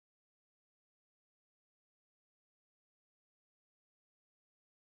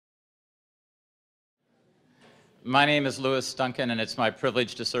My name is Louis Duncan, and it's my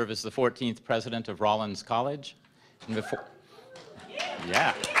privilege to serve as the 14th president of Rollins College. And before,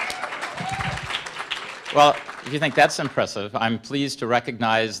 yeah. Well, if you think that's impressive, I'm pleased to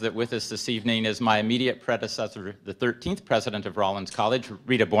recognize that with us this evening is my immediate predecessor, the 13th president of Rollins College,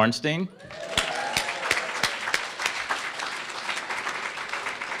 Rita Bornstein.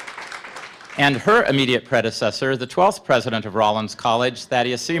 And her immediate predecessor, the 12th president of Rollins College,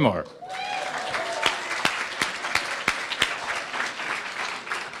 Thaddeus Seymour.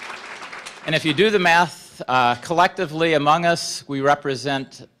 And if you do the math, collectively among us, we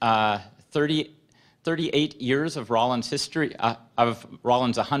represent 38 years of Rollins history, of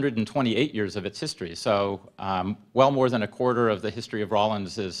Rollins 128 years of its history. So well more than a quarter of the history of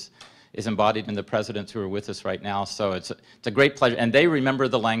Rollins is embodied in the presidents who are with us right now. So it's a great pleasure. And they remember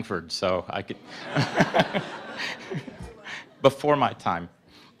the Langford, so I could, before my time.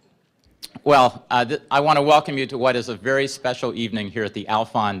 Well, I want to welcome you to what is a very special evening here at the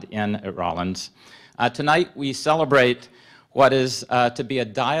Alfond Inn at Rollins. Tonight we celebrate what is to be a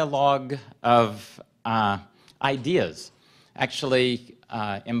dialogue of ideas, actually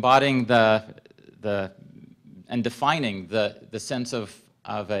embodying and defining the sense of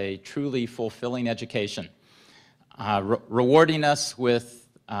a truly fulfilling education, rewarding us with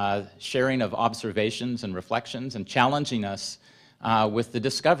sharing of observations and reflections, and challenging us with the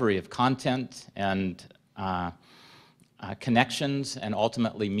discovery of content and connections and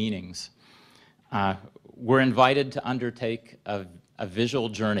ultimately meanings. We're invited to undertake a visual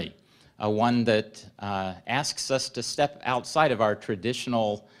journey, one that asks us to step outside of our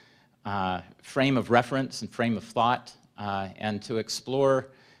traditional frame of reference and frame of thought, and to explore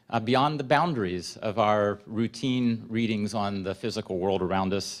beyond the boundaries of our routine readings on the physical world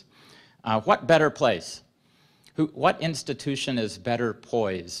around us. What better place? What institution is better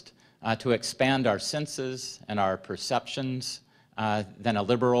poised to expand our senses and our perceptions than a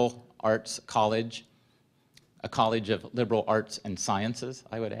liberal arts college, a college of liberal arts and sciences,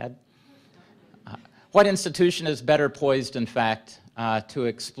 I would add? What institution is better poised, in fact, to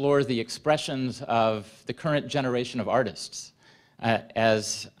explore the expressions of the current generation of artists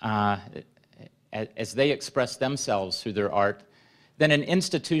as they express themselves through their art, than an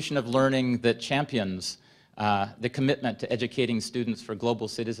institution of learning that champions the commitment to educating students for global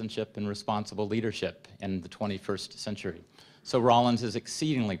citizenship and responsible leadership in the 21st century. So Rollins is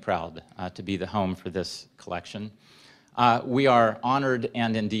exceedingly proud to be the home for this collection. We are honored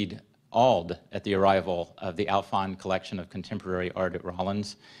and indeed awed at the arrival of the Alfond Collection of Contemporary Art at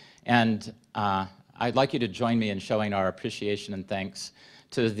Rollins. And I'd like you to join me in showing our appreciation and thanks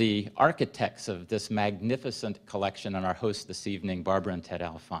to the architects of this magnificent collection and our hosts this evening, Barbara and Ted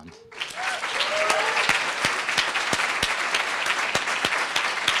Alfond.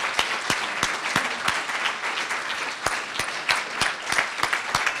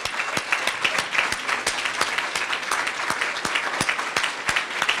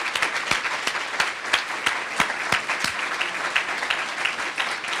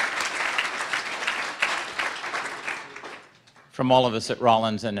 From all of us at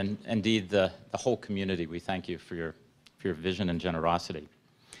Rollins and indeed the whole community, we thank you for your vision and generosity.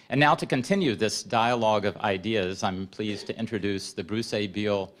 And now to continue this dialogue of ideas, I'm pleased to introduce the Bruce A.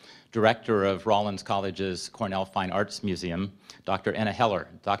 Beal Director of Rollins College's Cornell Fine Arts Museum, Dr. Anna Heller.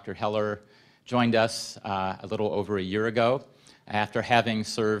 Dr. Heller joined us a little over a year ago after having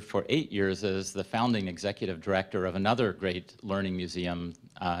served for 8 years as the founding executive director of another great learning museum,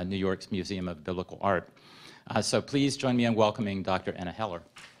 New York's Museum of Biblical Art. So please join me in welcoming Dr. Anna Heller.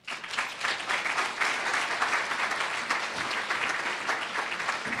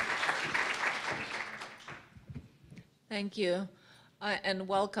 Thank you, and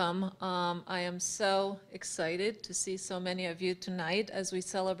welcome. I am so excited to see so many of you tonight as we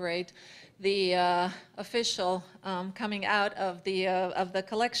celebrate the official coming out of the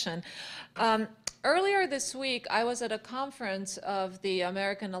collection. Earlier this week, I was at a conference of the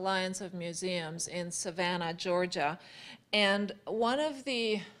American Alliance of Museums in Savannah, Georgia, and at one of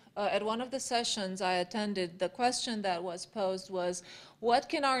the sessions I attended, the question that was posed was, what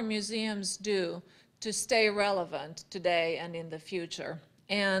can our museums do to stay relevant today and in the future?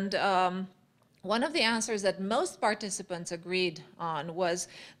 And one of the answers that most participants agreed on was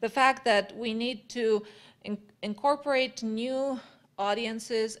the fact that we need to incorporate new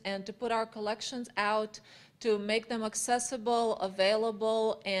audiences and to put our collections out, to make them accessible,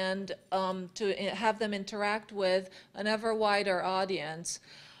 available, and to have them interact with an ever wider audience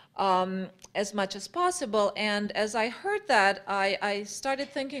as much as possible. And as I heard that, I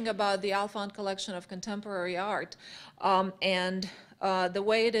started thinking about the Alfond Collection of Contemporary Art and the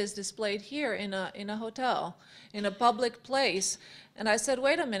way it is displayed here in a hotel, in a public place. And I said,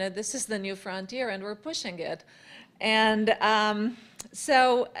 wait a minute, this is the new frontier, and we're pushing it. And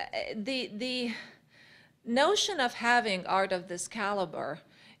so the notion of having art of this caliber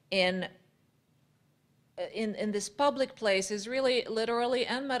in this public place is really literally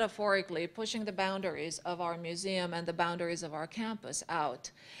and metaphorically pushing the boundaries of our museum and the boundaries of our campus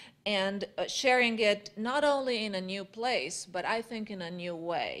out, and sharing it not only in a new place, but I think in a new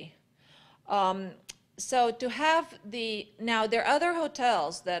way. So to have now there are other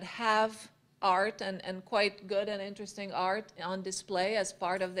hotels that have art and quite good and interesting art on display as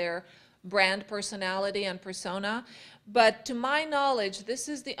part of their brand personality and persona. But to my knowledge, this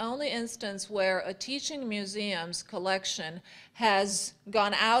is the only instance where a teaching museum's collection has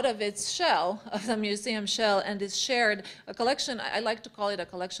gone out of its shell, of the museum shell, and is shared, a collection, I like to call it a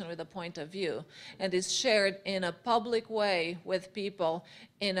collection with a point of view, and is shared in a public way with people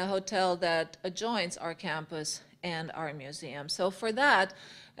in a hotel that adjoins our campus and our museum. So for that,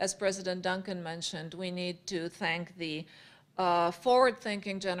 as President Duncan mentioned, we need to thank the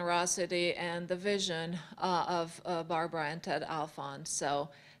forward-thinking generosity and the vision of Barbara and Ted Alfond. So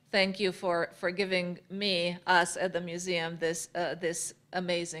thank you for giving me, us at the museum, this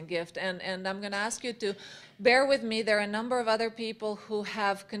amazing gift. And I'm going to ask you to bear with me. There are a number of other people who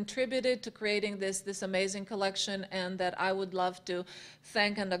have contributed to creating this amazing collection, and that I would love to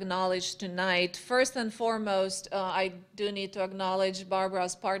thank and acknowledge tonight. First and foremost, I do need to acknowledge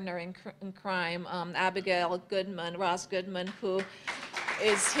Barbara's partner in crime, Abigail Goodman, Ross Goodman, who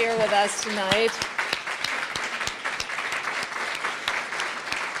is here with us tonight.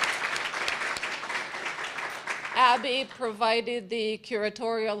 Abby provided the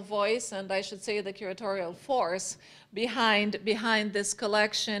curatorial voice, and I should say the curatorial force behind this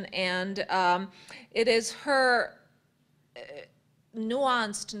collection, and it is her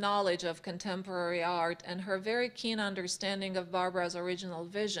nuanced knowledge of contemporary art and her very keen understanding of Barbara's original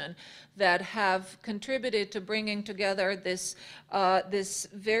vision that have contributed to bringing together this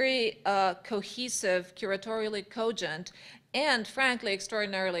very cohesive, curatorially cogent, and frankly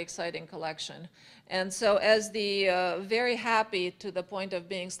extraordinarily exciting collection. And so as the very happy to the point of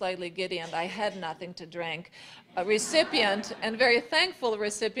being slightly giddy, and I had nothing to drink, a recipient and very thankful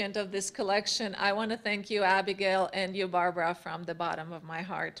recipient of this collection, I want to thank you, Abigail, and you, Barbara, from the bottom of my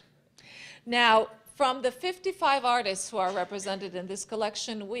heart. Now, from the 55 artists who are represented in this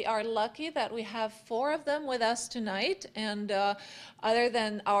collection, we are lucky that we have 4 of them with us tonight. And other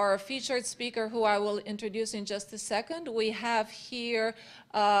than our featured speaker, who I will introduce in just a second, we have here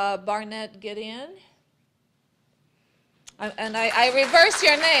Barnett Gideon. And I reversed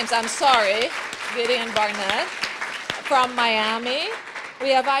your names, I'm sorry. Gideon Barnett from Miami. We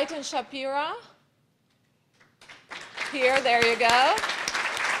have Aitan Shapira. Here, there you go.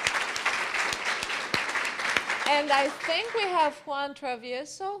 And I think we have Juan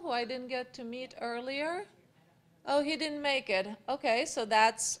Travieso, who I didn't get to meet earlier. Oh, he didn't make it. Okay, so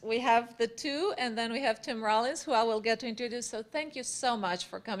we have the 2, and then we have Tim Rollins, who I will get to introduce. So thank you so much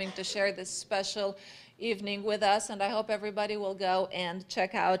for coming to share this special evening with us, and I hope everybody will go and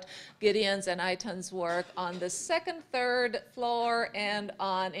check out Gideon's and Aitan's work on the 2nd, 3rd floor and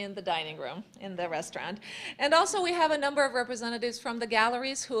in the dining room in the restaurant. And also we have a number of representatives from the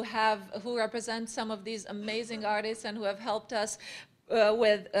galleries who represent some of these amazing artists and who have helped us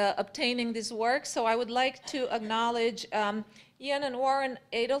with obtaining this work. So I would like to acknowledge Ian and Warren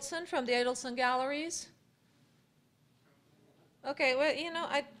Adelson from the Adelson Galleries. Okay, well, you know,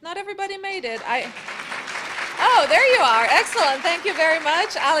 not everybody made it. Oh, there you are. Excellent. Thank you very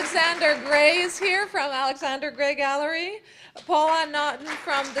much. Alexander Gray is here from Alexander Gray Gallery. Paula Naughton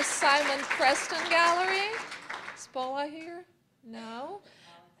from the Simon Preston Gallery. Is Paula here? No.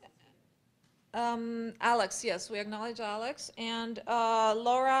 Alex, yes, we acknowledge Alex. And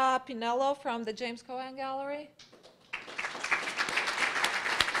Laura Pinello from the James Cohen Gallery.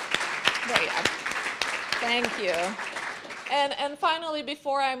 There you are. Thank you. And finally,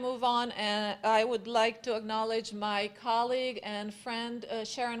 before I move on, I would like to acknowledge my colleague and friend,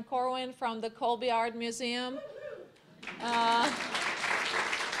 Sharon Corwin from the Colby Art Museum.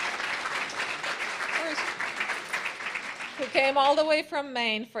 Who came all the way from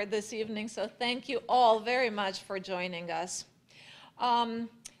Maine for this evening. So thank you all very much for joining us.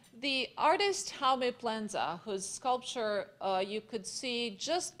 The artist Jaume Plenza, whose sculpture you could see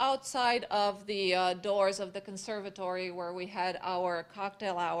just outside of the doors of the conservatory where we had our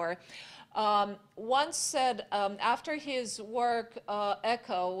cocktail hour, once said after his work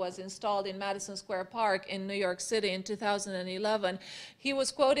Echo was installed in Madison Square Park in New York City in 2011, he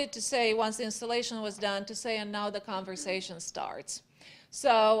was quoted to say, once the installation was done, to say, "And now the conversation starts."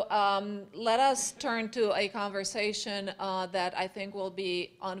 So let us turn to a conversation that I think will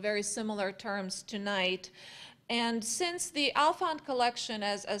be on very similar terms tonight. And since the Alfond collection,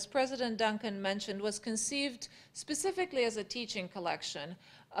 as President Duncan mentioned, was conceived specifically as a teaching collection,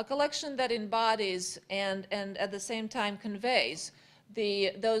 a collection that embodies and at the same time conveys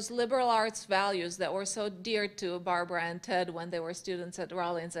those liberal arts values that were so dear to Barbara and Ted when they were students at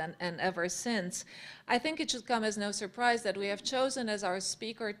Rollins and ever since, I think it should come as no surprise that we have chosen as our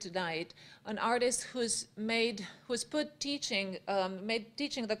speaker tonight an artist who's put teaching, made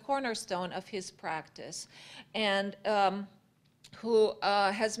teaching the cornerstone of his practice, and who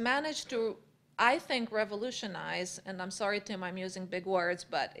has managed to, I think, revolutionize, and I'm sorry, Tim, I'm using big words,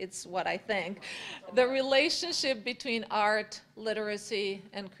 but it's what I think, the relationship between art, literacy,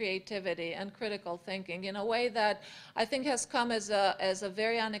 and creativity and critical thinking in a way that I think has come as a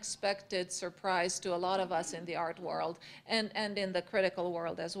very unexpected surprise to a lot of us in the art world and in the critical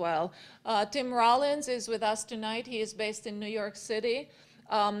world as well. Tim Rollins is with us tonight. He is based in New York City.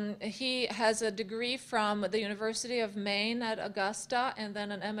 He has a degree from the University of Maine at Augusta and then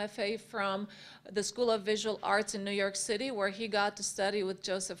an MFA from the School of Visual Arts in New York City, where he got to study with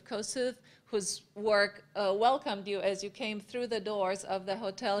Joseph Kosuth, whose work welcomed you as you came through the doors of the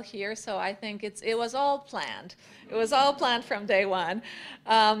hotel here. So I think it was all planned. It was all planned from day one.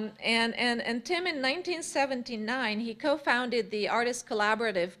 And Tim, in 1979, he co-founded the Artist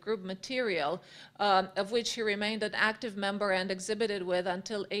Collaborative Group Material, of which he remained an active member and exhibited with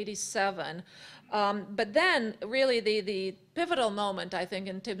until '87. But then, really, the pivotal moment, I think,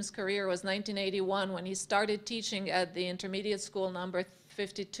 in Tim's career was 1981, when he started teaching at the intermediate school number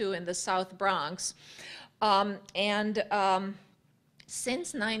 52 in the South Bronx.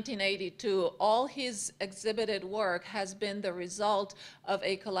 Since 1982, all his exhibited work has been the result of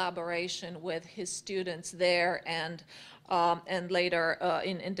a collaboration with his students there and later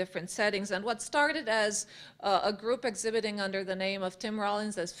in different settings. And what started as a group exhibiting under the name of Tim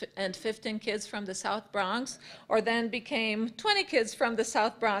Rollins and 15 kids from the South Bronx, or then became 20 kids from the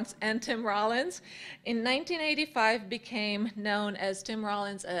South Bronx and Tim Rollins, in 1985 became known as Tim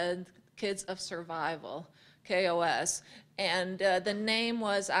Rollins and Kids of Survival, K.O.S. And the name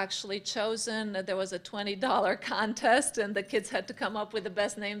was actually chosen. There was a $20 contest, and the kids had to come up with the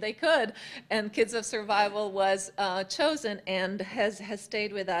best name they could. And Kids of Survival was chosen and has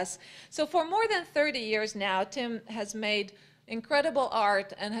stayed with us. So for more than 30 years now, Tim has made incredible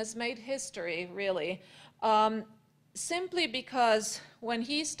art and has made history, really, simply because when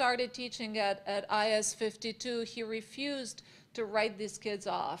he started teaching at IS 52, he refused to write these kids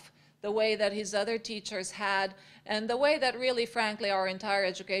off the way that his other teachers had, and the way that really, frankly, our entire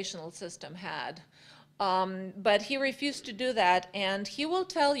educational system had. But he refused to do that, and he will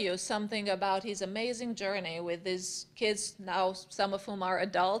tell you something about his amazing journey with these kids, now some of whom are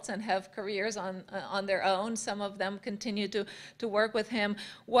adults and have careers on their own. Some of them continue to work with him.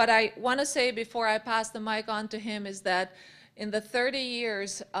 What I want to say before I pass the mic on to him is that in the 30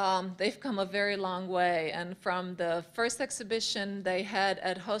 years, they've come a very long way. And from the first exhibition they had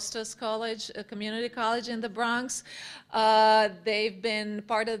at Hostos College, a community college in the Bronx, they've been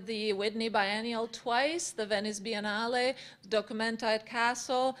part of the Whitney Biennial twice, the Venice Biennale, Documenta at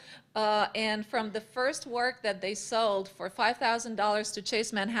Castle, and from the first work that they sold for $5,000 to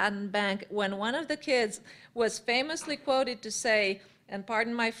Chase Manhattan Bank, when one of the kids was famously quoted to say, and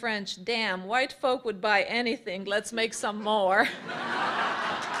pardon my French, damn, white folk would buy anything, let's make some more.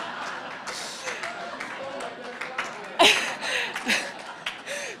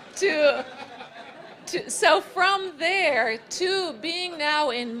 So from there to being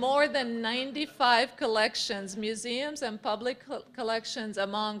now in more than 95 collections, museums and public collections,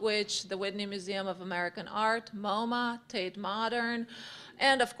 among which the Whitney Museum of American Art, MoMA, Tate Modern,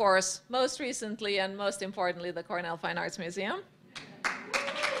 and of course, most recently and most importantly, the Cornell Fine Arts Museum.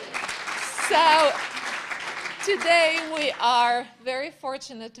 So today we are very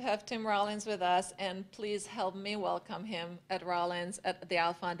fortunate to have Tim Rollins with us, and please help me welcome him at Rollins at the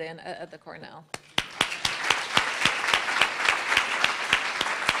Alfond Inn at the Cornell.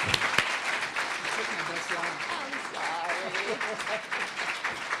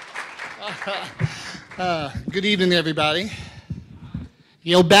 I'm sorry. Good evening, everybody.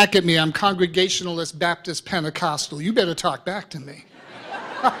 Yell back at me. I'm Congregationalist Baptist Pentecostal. You better talk back to me.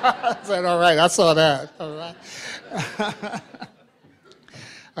 I said, all right, I saw that. All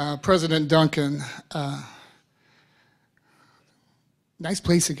right. President Duncan, nice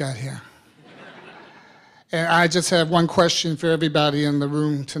place you got here. And I just have one question for everybody in the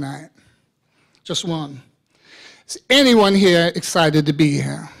room tonight. Just one. Is anyone here excited to be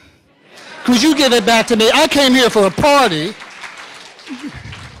here? Could you give it back to me? I came here for a party.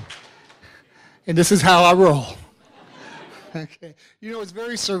 And this is how I roll. Okay. You know, it's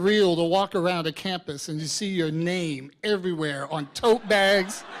very surreal to walk around a campus and you see your name everywhere on tote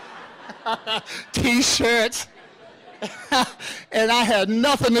bags, T-shirts, and I had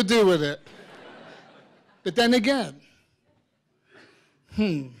nothing to do with it. But then again,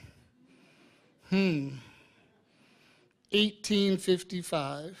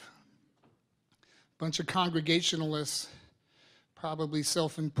 1855, bunch of Congregationalists, probably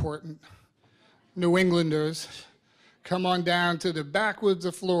self-important, New Englanders, come on down to the backwoods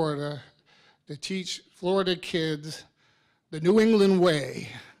of Florida to teach Florida kids the New England way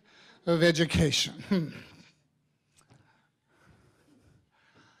of education.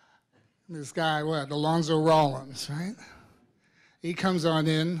 This guy, what, Alonzo Rollins, right? He comes on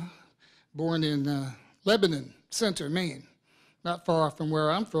in, born in Lebanon Center, Maine, not far from where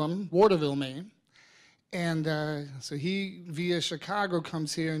I'm from, Waterville, Maine. And so he, via Chicago,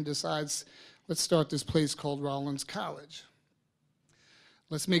 comes here and decides, let's start this place called Rollins College.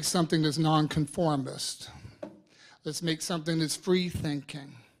 Let's make something that's nonconformist. Let's make something that's free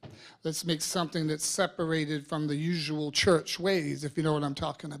thinking. Let's make something that's separated from the usual church ways, if you know what I'm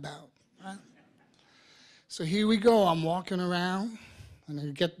talking about. Right? So here we go. I'm walking around, and I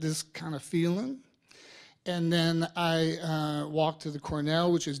get this kind of feeling. And then I walk to the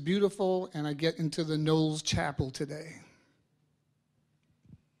Cornell, which is beautiful, and I get into the Knowles Chapel today.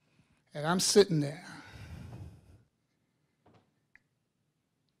 And I'm sitting there.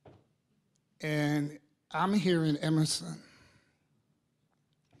 And I'm hearing Emerson,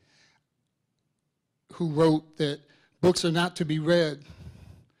 who wrote that books are not to be read,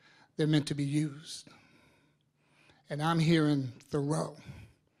 they're meant to be used. And I'm hearing Thoreau,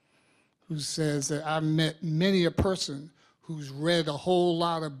 who says that I've met many a person who's read a whole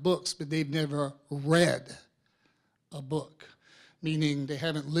lot of books, but they've never read a book, meaning they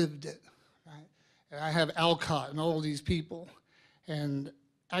haven't lived it. Right? And I have Alcott and all these people, and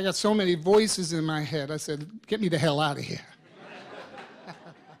I got so many voices in my head, I said, get me the hell out of here.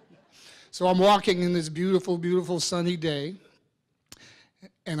 So I'm walking in this beautiful, beautiful sunny day,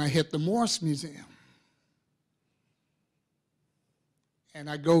 and I hit the Morse Museum. And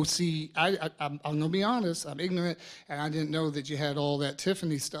I go see, I'm going to be honest, I'm ignorant, and I didn't know that you had all that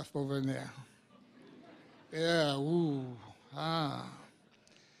Tiffany stuff over in there. Yeah, ooh, ah.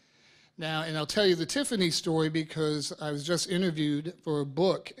 Now, and I'll tell you the Tiffany story because I was just interviewed for a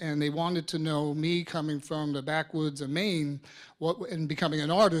book, and they wanted to know me coming from the backwoods of Maine and becoming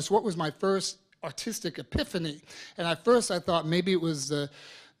an artist, what was my first artistic epiphany? And at first I thought maybe it was the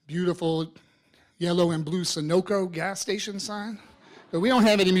beautiful yellow and blue Sunoco gas station sign. But we don't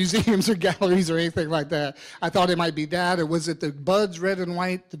have any museums or galleries or anything like that. I thought it might be that, or was it the Buds red and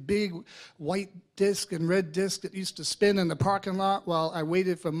white, the big white disc and red disc that used to spin in the parking lot while I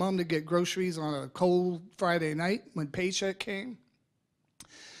waited for Mom to get groceries on a cold Friday night when paycheck came?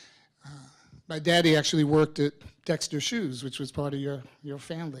 My daddy actually worked at Dexter Shoes, which was part of your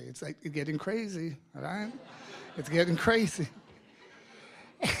family. It's like it's getting crazy, all right? It's getting crazy.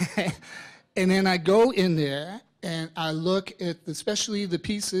 And then I go in there, and I look at especially the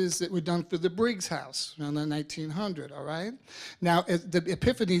pieces that were done for the Briggs house around the 1900, all right? Now, the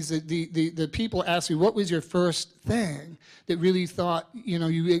epiphanies, the people ask me, what was your first thing that really thought, you know,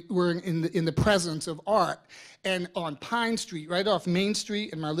 you were in the presence of art? And on Pine Street, right off Main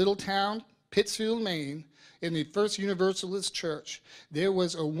Street in my little town, Pittsfield, Maine, in the First Universalist Church, there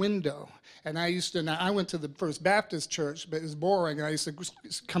was a window. And I used to, now I went to the First Baptist Church, but it was boring. I used to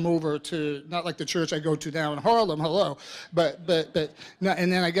come over to, not like the church I go to now in Harlem, hello, but no,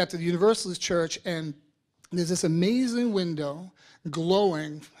 and then I got to the Universalist Church, and there's this amazing window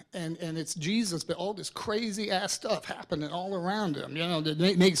glowing, and it's Jesus, but all this crazy ass stuff happening all around him, you know,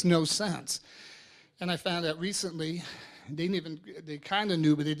 that makes no sense. And I found out recently, they kind of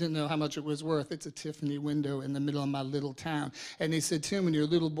knew, but they didn't know how much it was worth. It's a Tiffany window in the middle of my little town. And they said, Tim, when you're a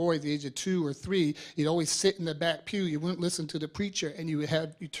little boy at the age of 2 or 3, you'd always sit in the back pew. You wouldn't listen to the preacher, and you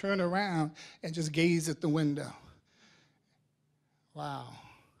turn around and just gaze at the window. Wow.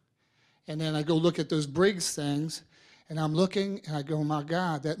 And then I go look at those Briggs things, and I'm looking, and I go, oh my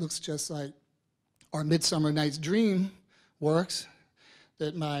God, that looks just like our Midsummer Night's Dream works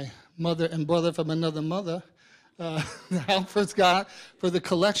that my mother and brother from another mother Alfred's got for the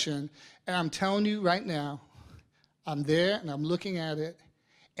collection. And I'm telling you right now, I'm there and I'm looking at it.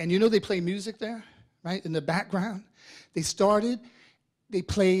 And you know they play music there, right, in the background? They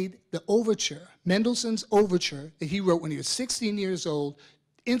played the overture, Mendelssohn's overture that he wrote when he was 16 years old,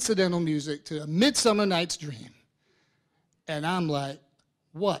 incidental music to A Midsummer Night's Dream. And I'm like,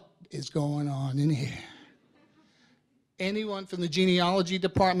 what is going on in here? Anyone from the genealogy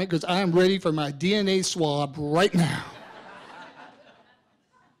department? Because I am ready for my DNA swab right now.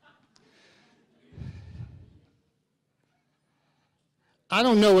 I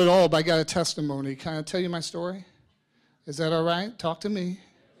don't know it all, but I got a testimony. Can I tell you my story? Is that all right? Talk to me.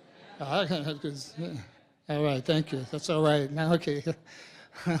 All right, thank you. That's all right. Now, okay,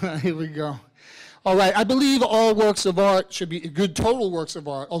 here we go. All right, I believe all works of art should be good, total works of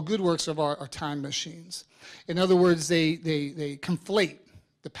art. All good works of art are time machines. In other words, they conflate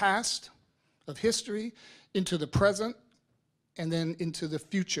the past of history into the present and then into the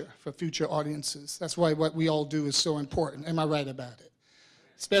future for future audiences. That's why what we all do is so important. Am I right about it?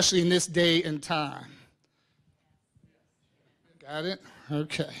 Especially in this day and time. Got it?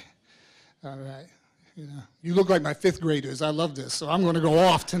 Okay. All right. You know, you look like my fifth graders. I love this, so I'm going to go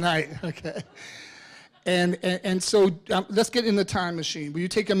off tonight. Okay. And so let's get in the time machine. Will you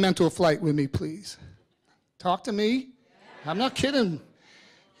take a mental flight with me, please? Talk to me. I'm not kidding.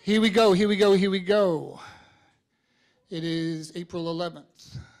 Here we go, here we go, here we go. It is April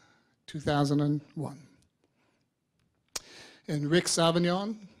 11th, 2001. And Rick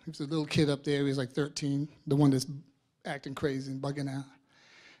Savignon, he was a little kid up there, he was like 13, the one that's acting crazy and bugging out.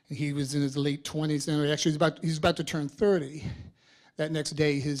 And he was in his late 20s, and actually he's about to turn 30. That next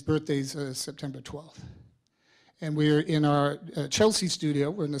day, his birthday's September 12th. And we're in our Chelsea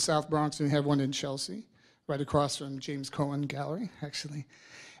studio. We're in the South Bronx, and we have one in Chelsea, right across from James Cohen Gallery, actually.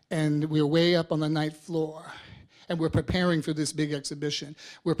 And we're way up on the ninth floor, and we're preparing for this big exhibition.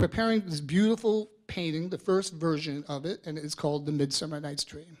 We're preparing this beautiful painting, the first version of it, and it's called The Midsummer Night's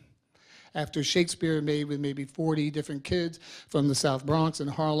Dream. After Shakespeare made with maybe 40 different kids from the South Bronx and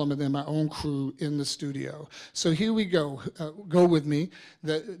Harlem, and then my own crew in the studio. So here we go. Go with me.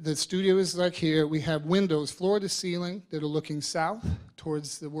 The studio is like here. We have windows, floor to ceiling, that are looking south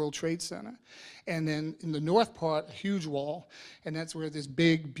towards the World Trade Center. And then in the north part, a huge wall, and that's where this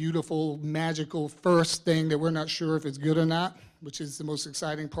big, beautiful, magical first thing that we're not sure if it's good or not, which is the most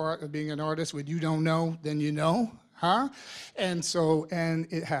exciting part of being an artist. When you don't know, then you know, huh? And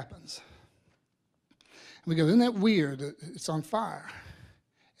it happens. And we go, isn't that weird? It's on fire.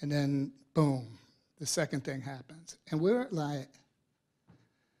 And then, boom, the second thing happens. And we're like,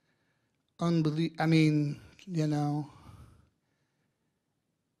 I mean, you know,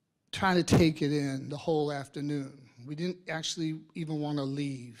 trying to take it in the whole afternoon. We didn't actually even want to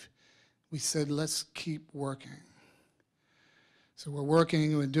leave. We said, let's keep working. So we're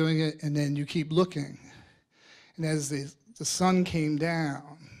working, we're doing it, and then you keep looking. And as the sun came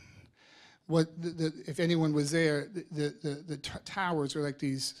down, if anyone was there, the towers were like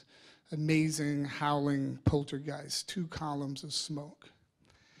these amazing howling poltergeists, 2 columns of smoke.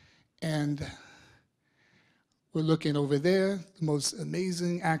 And we're looking over there, the most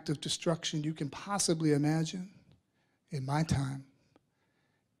amazing act of destruction you can possibly imagine in my time.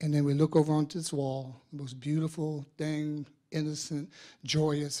 And then we look over onto this wall, the most beautiful thing, innocent,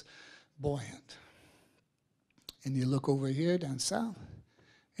 joyous, buoyant. And you look over here down south,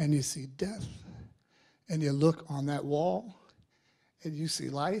 and you see death. And you look on that wall, and you see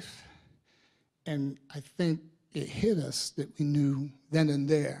life. And I think it hit us that we knew then and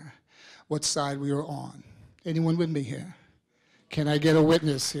there what side we were on. Anyone with me here? Can I get a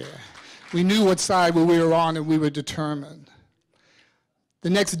witness here? We knew what side we were on, and we were determined. The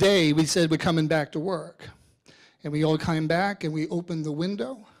next day, we said we're coming back to work. And we all came back, and we opened the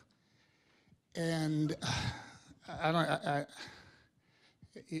window. And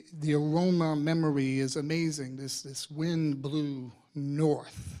the aroma memory is amazing. This wind blew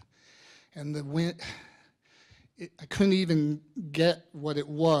north. And the wind, I couldn't even get what it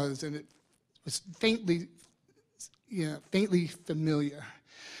was, and it was faintly familiar.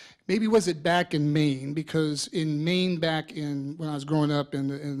 Maybe was it back in Maine, because in Maine back when I was growing up in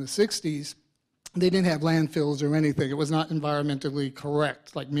the 60s, they didn't have landfills or anything. It was not environmentally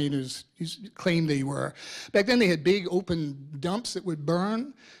correct, like Mainers claimed they were. Back then they had big open dumps that would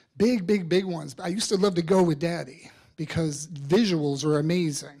burn, big ones. I used to love to go with Daddy because visuals are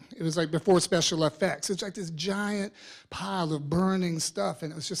amazing. It was like before special effects. It's like this giant pile of burning stuff,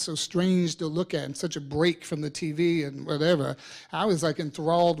 and it was just so strange to look at, and such a break from the TV and whatever. I was like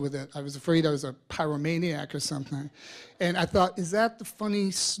enthralled with it. I was afraid I was a pyromaniac or something. And I thought, is that the funny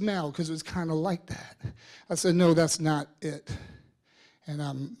smell? Because it was kind of like that. I said, no, that's not it. And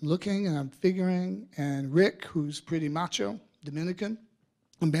I'm looking and I'm figuring, and Rick, who's pretty macho, Dominican,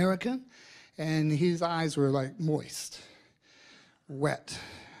 American, and his eyes were like moist, wet.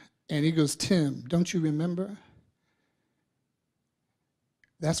 And he goes, Tim, don't you remember?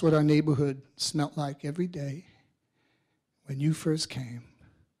 That's what our neighborhood smelled like every day when you first came.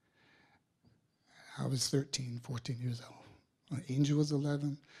 I was 13, 14 years old. Angel was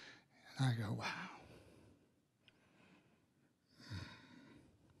 11. And I go, wow.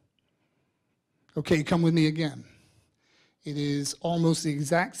 Okay, come with me again. It is almost the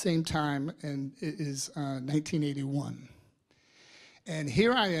exact same time, and it is 1981. And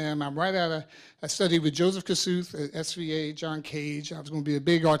here I am. I'm right out of, I studied with Joseph Kasuth at SVA, John Cage. I was going to be a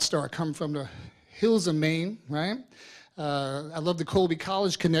big art star. I come from the hills of Maine, right? I love the Colby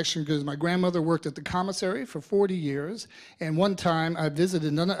College connection because my grandmother worked at the commissary for 40 years. And one time I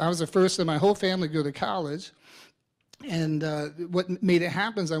visited, I was the first in my whole family to go to college. And what made it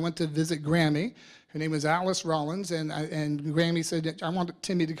happen is I went to visit Grammy. Her name was Alice Rollins, and Grammy said, I want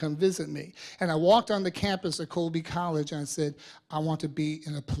Timmy to come visit me. And I walked on the campus of Colby College, and I said, I want to be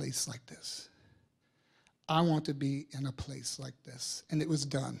in a place like this. I want to be in a place like this. And it was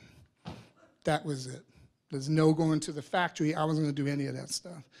done. That was it. There's no going to the factory. I wasn't going to do any of that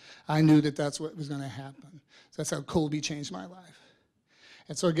stuff. I knew that that's what was going to happen. So that's how Colby changed my life.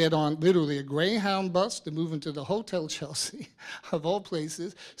 And so I get on literally a Greyhound bus to move into the Hotel Chelsea, of all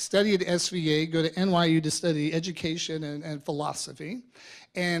places, study at SVA, go to NYU to study education and philosophy.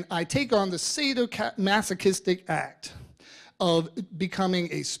 And I take on the sadomasochistic act of becoming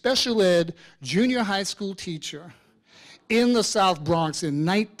a special ed junior high school teacher in the South Bronx in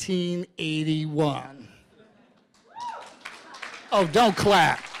 1981. Oh, don't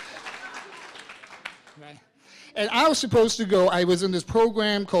clap. And I was supposed to go, I was in this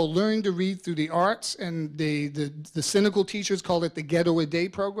program called Learning to Read Through the Arts, and the cynical teachers called it the Ghetto a Day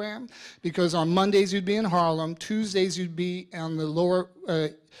program, because on Mondays you'd be in Harlem, Tuesdays you'd be on the Lower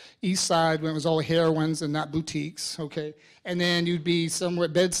East Side when it was all heroines and not boutiques, okay? And then you'd be somewhere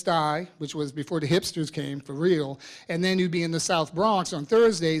at Bed-Stuy, which was before the hipsters came, for real. And then you'd be in the South Bronx on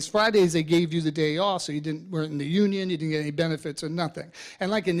Thursdays. Fridays, they gave you the day off, so you weren't in the union, you didn't get any benefits or nothing.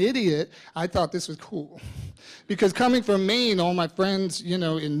 And like an idiot, I thought this was cool. Because coming from Maine, all my friends, you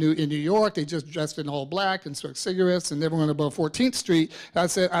know, in New York, they just dressed in all black and smoked cigarettes and never went above 14th Street. I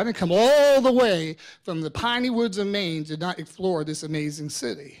said, I didn't come all the way from the piney woods of Maine to not explore this amazing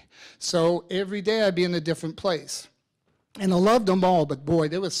city. So every day I'd be in a different place. And I loved them all, but boy,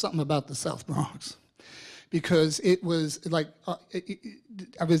 there was something about the South Bronx. Because it was like,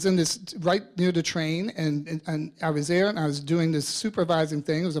 I was in this, right near the train, and I was there, and I was doing this supervising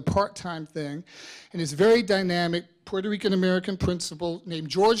thing. It was a part-time thing. And this very dynamic Puerto Rican-American principal named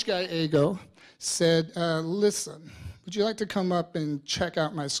George Gallego said, listen, would you like to come up and check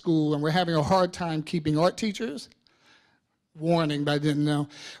out my school? And we're having a hard time keeping art teachers. Warning, but I didn't know.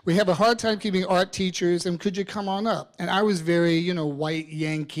 We have a hard time keeping art teachers, and could you come on up? And I was very, you know, white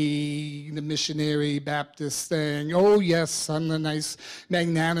Yankee, the missionary Baptist thing. Oh, yes, I'm the nice,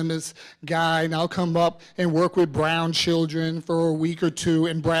 magnanimous guy, and I'll come up and work with brown children for a week or two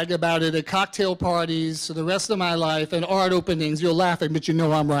and brag about it at cocktail parties for the rest of my life and art openings. You're laughing, but you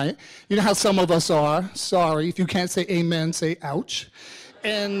know I'm right. You know how some of us are. Sorry. If you can't say amen, say ouch.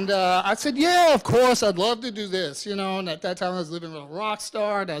 And I said, yeah, of course, I'd love to do this, you know, and at that time I was living with a rock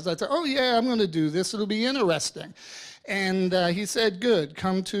star, and I said, oh yeah, I'm gonna do this, it'll be interesting. And he said, good,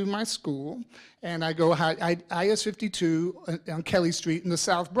 come to my school. And I go, IS 52 on Kelly Street in the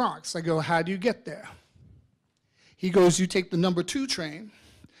South Bronx. I go, how do you get there? He goes, you take the number 2 train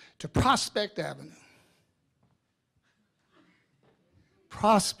to Prospect Avenue.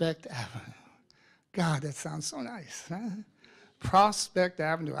 Prospect Avenue. God, that sounds so nice, huh? Prospect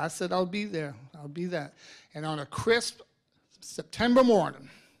Avenue. I said, I'll be there. I'll be that. And on a crisp September morning,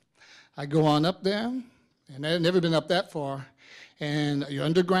 I go on up there, and I've never been up that far, and you're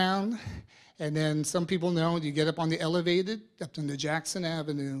underground, and then some people know you get up on the elevated, up into Jackson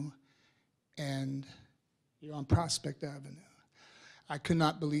Avenue, and you're on Prospect Avenue. I could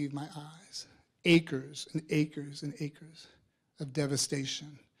not believe my eyes. Acres and acres and acres of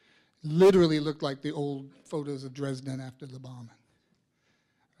devastation. Literally looked like the old photos of Dresden after the bombing,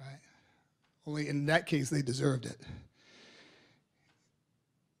 right? Only in that case, they deserved it.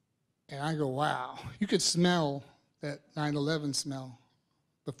 And I go, wow, you could smell that 9/11 smell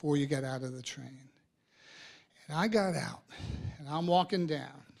before you got out of the train. And I got out, and I'm walking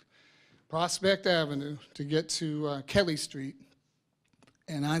down Prospect Avenue to get to Kelly Street,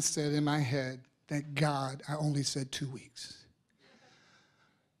 and I said in my head, thank God I only said 2 weeks.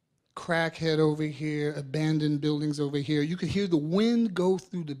 Crackhead over here, abandoned buildings over here. You could hear the wind go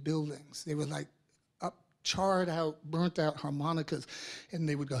through the buildings. They were like up, charred out, burnt out harmonicas, and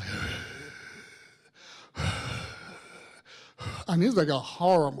they would go, I mean, it was like a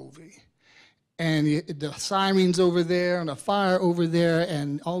horror movie. and the sirens over there, and a fire over there,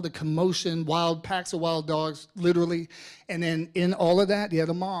 and all the commotion, wild packs of wild dogs, literally. And then in all of that, you had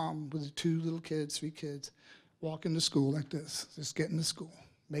a mom with 2 little kids, 3 kids, walking to school like this, just getting to school,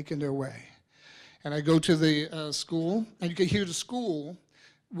 making their way. And I go to the school, and you could hear the school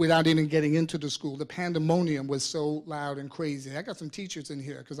without even getting into the school. The pandemonium was so loud and crazy. I got some teachers in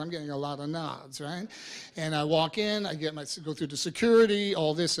here because I'm getting a lot of nods, right? And I walk in, go through the security,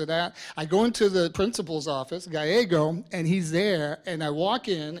 all this or that. I go into the principal's office, Gallego, and he's there, and I walk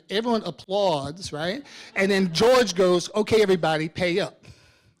in, everyone applauds, right? And then George goes, "Okay, everybody, pay up."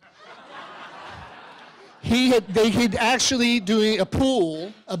 He'd actually doing a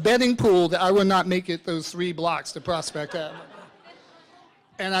pool, a betting pool, that I would not make it those 3 blocks to Prospect Avenue.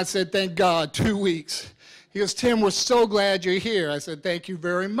 And I said, "Thank God, 2 weeks." He goes, "Tim, we're so glad you're here." I said, "Thank you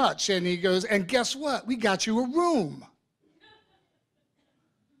very much." And he goes, "And guess what? We got you a room."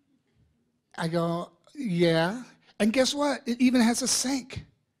 I go, "Yeah." "And guess what? It even has a sink."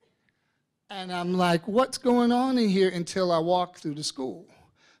 And I'm like, "What's going on in here?" Until I walk through the school.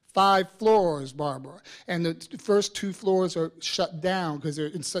 5 floors, Barbara, and the first 2 floors are shut down because they're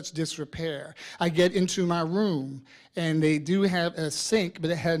in such disrepair. I get into my room, and they do have a sink, but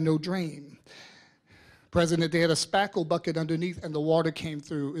it had no drain. President, they had a spackle bucket underneath, and the water came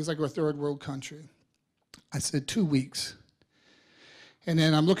through. It was like a 3rd world country. I said, 2 weeks. And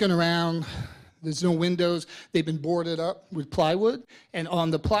then I'm looking around. There's no windows. They've been boarded up with plywood, and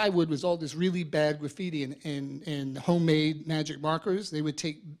on the plywood was all this really bad graffiti and homemade magic markers. They would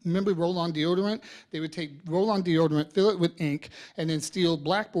take, remember roll-on deodorant? They would take roll-on deodorant, fill it with ink, and then steal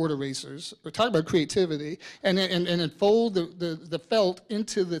blackboard erasers. We're talking about creativity, and then fold the felt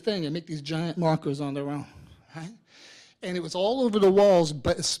into the thing and make these giant markers on their own, right? And it was all over the walls,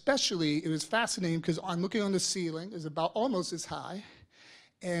 but especially it was fascinating because I'm looking on the ceiling. It's about almost as high.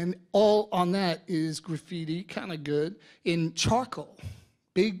 And all on that is graffiti, kind of good, in charcoal,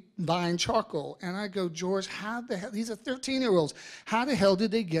 big vine charcoal. And I go, "George, how the hell," these are 13-year-olds, "how the hell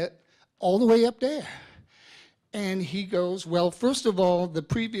did they get all the way up there?" And he goes, "Well, first of all, the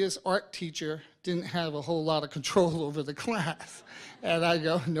previous art teacher didn't have a whole lot of control over the class." And I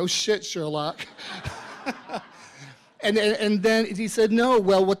go, "No shit, Sherlock." And then he said, "No,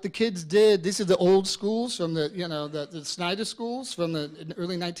 well, what the kids did, this is the old schools from the Snyder schools from the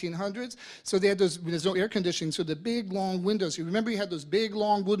early 1900s. So they had there's no air conditioning, so the big, long windows. You remember you had those big,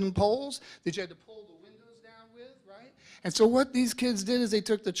 long wooden poles that you had to pull the windows down with, right? And so what these kids did is they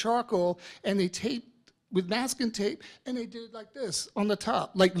took the charcoal and they taped with masking tape, and they did like this on the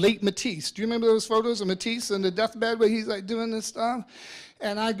top, like late Matisse. Do you remember those photos of Matisse on the deathbed where he's like doing this stuff?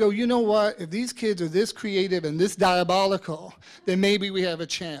 And I go, "You know what? If these kids are this creative and this diabolical, then maybe we have a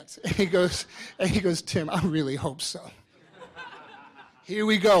chance." And he goes, "Tim, I really hope so." Here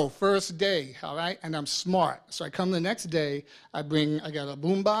we go, first day, all right? And I'm smart. So I come the next day, I got a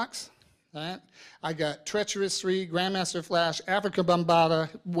boombox, right? I got Treacherous 3, Grandmaster Flash, Africa Bambaataa,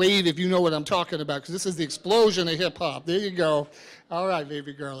 Wave, if you know what I'm talking about, because this is the explosion of hip-hop. There you go. All right,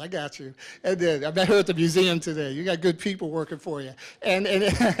 baby girl, I got you. And then, I met her at the museum today. You got good people working for you. And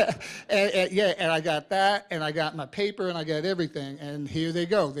I got that, and I got my paper, and I got everything. And here they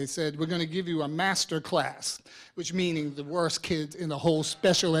go. They said, "We're going to give you a master class," which meaning the worst kids in the whole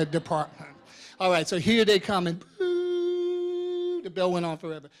special ed department. All right, so here they come, and boo, the bell went on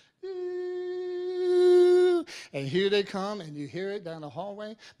forever. And here they come, and you hear it down the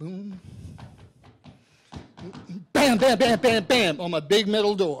hallway, boom, bam, bam, bam, bam, bam, on my big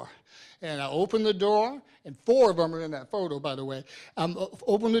metal door. And I open the door, and 4 of them are in that photo, by the way.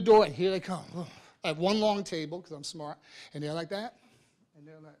 Open the door, and here they come. I have one long table, because I'm smart, and they're like that, and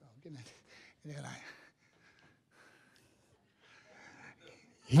they're like, "Oh, get in." And they're like,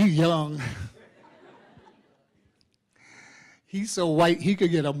 "He's young. He's so white, he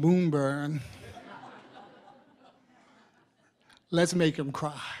could get a moonburn. Let's make him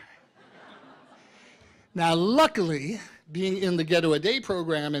cry." Now, luckily, being in the Ghetto a Day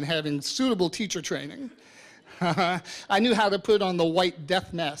program and having suitable teacher training, I knew how to put on the white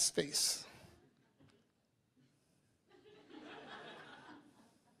death mask face.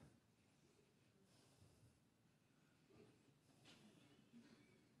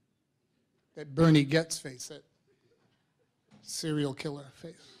 That Bernie Getz face, that serial killer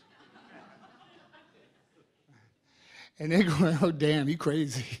face. And they're going, "Oh, damn, he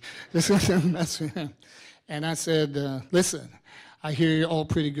crazy. This is a mess with him." And I said, "Listen, I hear you're all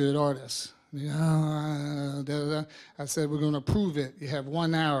pretty good artists." I said, "We're going to prove it. You have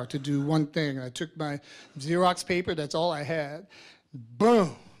 1 hour to do one thing." And I took my Xerox paper, that's all I had.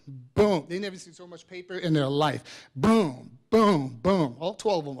 Boom, boom. They never seen so much paper in their life. Boom, boom, boom. All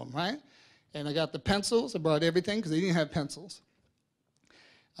 12 of them, right? And I got the pencils. I brought everything because they didn't have pencils.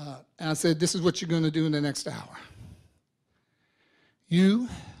 And I said, this is what you're going to do in the next hour. You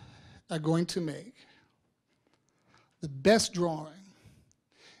are going to make the best drawing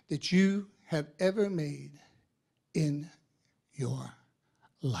that you have ever made in your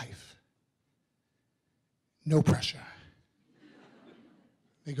life. No pressure.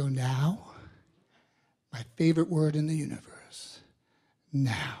 They go, now, my favorite word in the universe,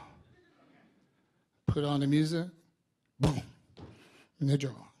 now. Put on the music, boom, and they're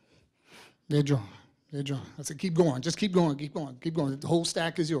drawing. They're drawing. They're drawing. I said, keep going. Just keep going, keep going, keep going. The whole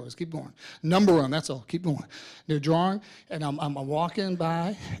stack is yours. Keep going. Number them, that's all. Keep going. They're drawing, and I'm walking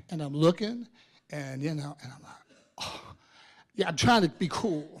by, and I'm looking, and, you know, and I'm like, oh. Yeah, I'm trying to be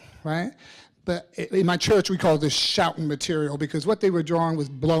cool, right? But in my church, we call this shouting material because what they were drawing was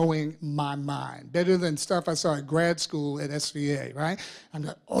blowing my mind. Better than stuff I saw at grad school at SVA, right? I'm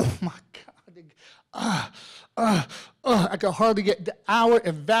like, oh, my God. I could hardly get the hour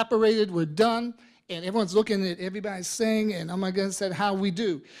evaporated. We're done. And everyone's looking at everybody saying, and oh my God, said, how we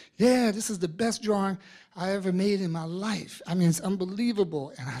do? Yeah, this is the best drawing I ever made in my life. I mean, it's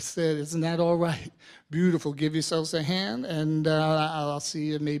unbelievable. And I said, isn't that all right? Beautiful. Give yourselves a hand, and I'll see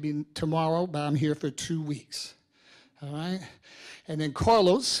you maybe tomorrow, but I'm here for 2 weeks. All right? And then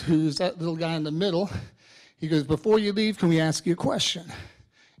Carlos, who's that little guy in the middle, he goes, before you leave, can we ask you a question?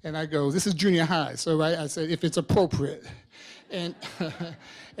 And I go, this is junior high, so right? I said, if it's appropriate. And,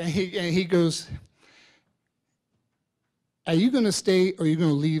 and he goes, are you going to stay or are you going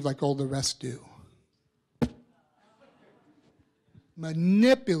to leave like all the rest do?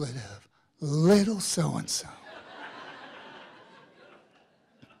 Manipulative little so-and-so.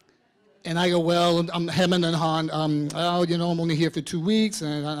 And I go, well, I'm hemming and hawing. Oh, you know, I'm only here for 2 weeks,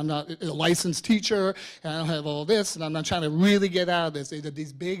 and I'm not a licensed teacher, and I don't have all this, and I'm not trying to really get out of this. They have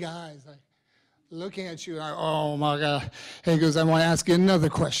these big eyes, like, looking at you, like, oh, my God. And he goes, I want to ask you another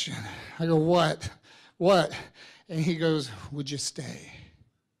question. I go, what? What? And he goes, would you stay?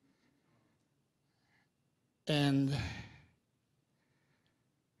 And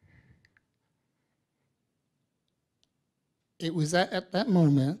it was at that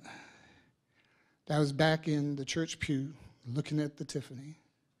moment that I was back in the church pew looking at the Tiffany.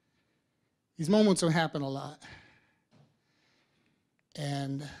 These moments don't happen a lot.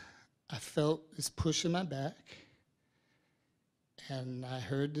 And I felt this push in my back, and I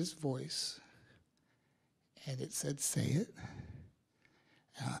heard this voice, and it said, say it.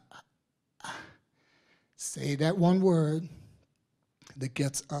 Say that one word that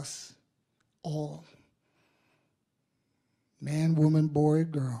gets us all, man, woman, boy,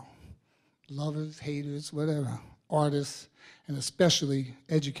 girl, lovers, haters, whatever, artists, and especially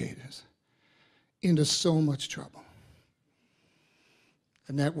educators, into so much trouble.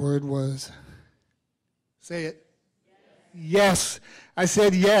 And that word was, say it. Yes. I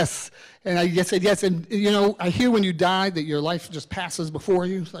said yes. And I said yes. And, you know, I hear when you die that your life just passes before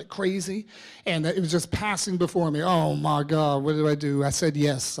you like crazy. And it was just passing before me. Oh, my God, what do? I said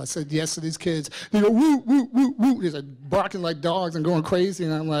yes. I said yes to these kids. They go, woo, woo, woo, woo. They're like barking like dogs and going crazy.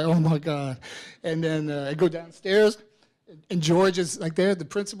 And I'm like, oh, my God. And then I go downstairs, and George is like there, the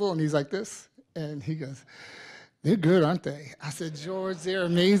principal, and he's like this. And he goes, they're good, aren't they? I said, George, they're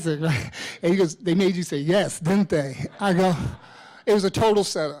amazing, right? And he goes, they made you say yes, didn't they? I go, it was a total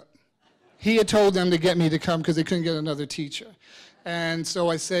setup. He had told them to get me to come because they couldn't get another teacher. And so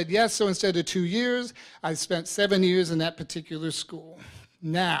I said yes, so instead of 2 years, I spent 7 years in that particular school.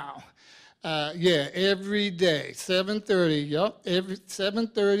 Now, every day, 7:30, every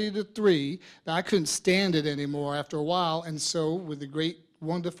 7:30 to 3. Now, I couldn't stand it anymore after a while, and so with the great,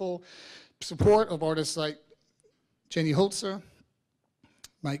 wonderful support of artists like Jenny Holzer,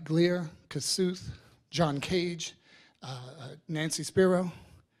 Mike Gleer, Kasuth, John Cage, Nancy Spiro,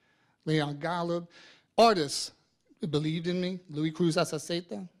 Leon Golub, artists who believed in me, Louis Cruz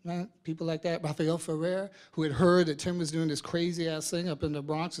Asaceta, right? People like that, Rafael Ferrer, who had heard that Tim was doing this crazy-ass thing up in the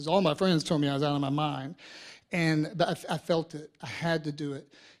Bronx, because all my friends told me I was out of my mind. But I felt it. I had to do it.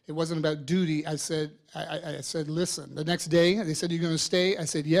 It wasn't about duty. I said, listen. The next day, they said, you're going to stay? I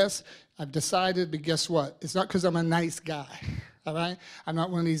said, yes. I've decided, but guess what? It's not because I'm a nice guy, all right? I'm not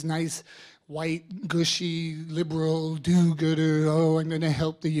one of these nice, white, gushy, liberal, do-gooder, oh, I'm going to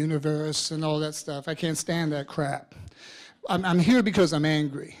help the universe and all that stuff. I can't stand that crap. I'm here because I'm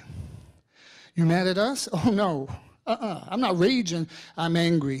angry. You mad at us? Oh, no. I'm not raging, I'm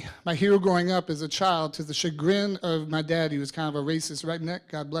angry. My hero growing up as a child, to the chagrin of my dad, he was kind of a racist redneck,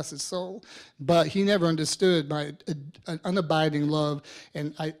 God bless his soul, but he never understood my unabiding love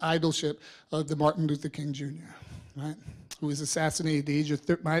and idolship of the Martin Luther King Jr., right? who was assassinated at the age of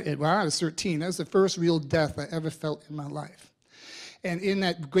when I was 13. That was the first real death I ever felt in my life. And in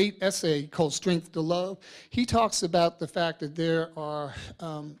that great essay called Strength to Love, he talks about the fact that there are,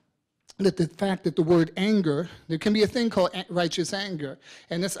 that the word anger, there can be a thing called righteous anger.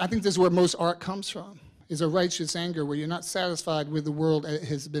 And I think this is where most art comes from, is a righteous anger where you're not satisfied with the world that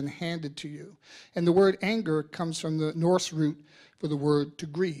has been handed to you. And the word anger comes from the Norse root for the word to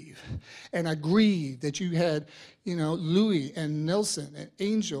grieve. And I grieve that you had, Louis and Nelson and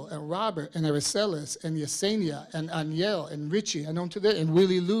Angel and Robert and Aracelis and Yesenia and Aniel and Richie, I know him today, and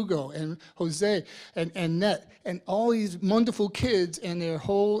Willie Lugo and Jose and Annette, and all these wonderful kids, and their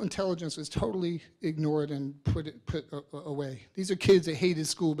whole intelligence was totally ignored and put away. These are kids that hated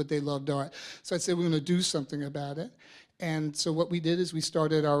school, but they loved art. So I said, we're going to do something about it. And so what we did is we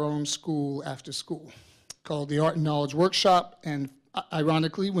started our own school after school, called the Art and Knowledge Workshop, and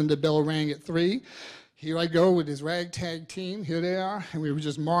ironically, when the bell rang at 3, here I go with this ragtag team, here they are, and we would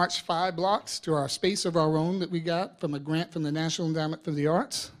just march 5 blocks to our space of our own that we got from a grant from the National Endowment for the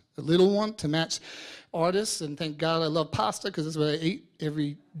Arts, a little one to match artists, and thank God I love pasta, because that's what I ate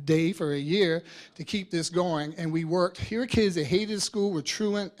every day for a year to keep this going, and we worked. Here are kids that hated school, were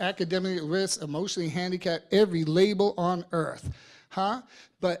truant, academically at risk, emotionally handicapped, every label on earth.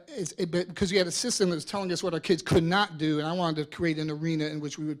 But because we had a system that was telling us what our kids could not do, and I wanted to create an arena in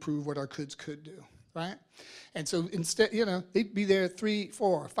which we would prove what our kids could do, right? And so instead, they'd be there at 3,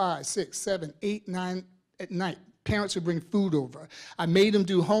 4, 5, 6, 7, 8, 9 at night. Parents would bring food over. I made them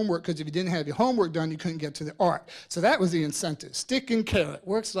do homework, because if you didn't have your homework done, you couldn't get to the art. So that was the incentive. Stick and carrot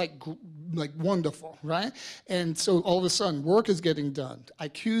works like wonderful, right? And so all of a sudden, work is getting done.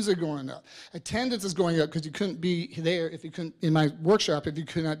 IQs are going up. Attendance is going up, because you couldn't be there if you couldn't, in my workshop, if you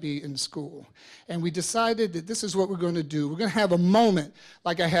could not be in school. And we decided that this is what we're going to do. We're going to have a moment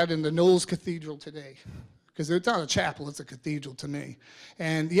like I had in the Knowles Cathedral today. Because it's not a chapel, it's a cathedral to me.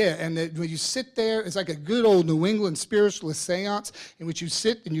 And yeah, and when you sit there, it's like a good old New England spiritualist seance in which you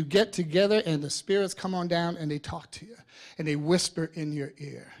sit and you get together and the spirits come on down and they talk to you and they whisper in your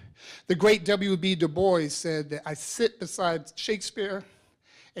ear. The great W.B. Du Bois said that I sit beside Shakespeare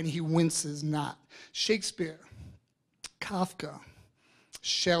and he winces not. Shakespeare, Kafka,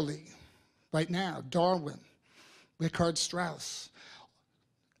 Shelley, right now, Darwin, Richard Strauss,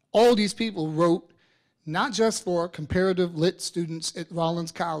 all these people wrote not just for comparative lit students at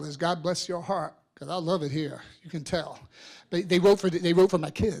Rollins College. God bless your heart, because I love it here. You can tell. But they wrote for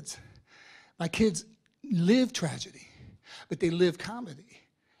my kids. My kids live tragedy, but they live comedy,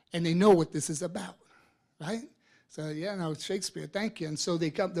 and they know what this is about, right? So yeah, no, Shakespeare, thank you. And so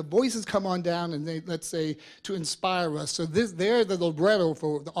the voices come on down, and they, let's say, to inspire us. So they're the libretto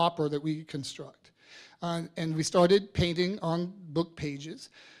for the opera that we construct. And we started painting on book pages,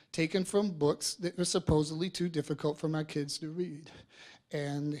 taken from books that were supposedly too difficult for my kids to read.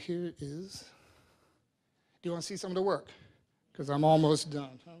 And here is, do you want to see some of the work? Because I'm almost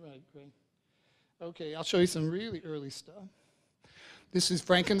done. All right, great. Okay, I'll show you some really early stuff. This is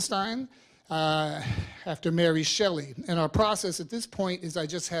Frankenstein after Mary Shelley. And our process at this point is I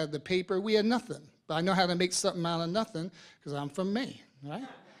just had the paper. We had nothing, but I know how to make something out of nothing because I'm from Maine, right?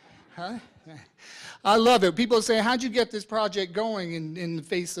 Huh? I love it. People say, how'd you get this project going in the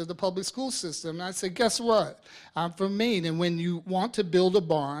face of the public school system? And I say, guess what? I'm from Maine, and when you want to build a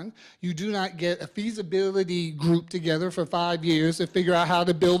barn, you do not get a feasibility group together for 5 years to figure out how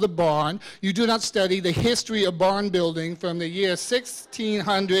to build a barn. You do not study the history of barn building from the year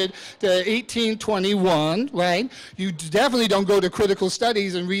 1600 to 1821, right? You definitely don't go to critical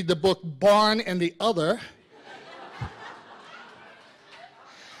studies and read the book Barn and the Other.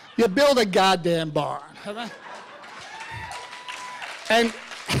 You build a goddamn barn. And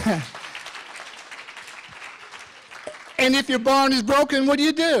if your barn is broken, what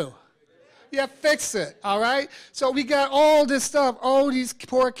do? You fix it, all right? So we got all this stuff. Oh, these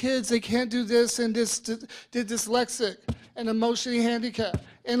poor kids, they can't do this, and they're dyslexic and emotionally handicapped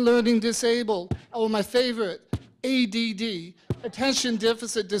and learning disabled. Oh, my favorite, ADD, attention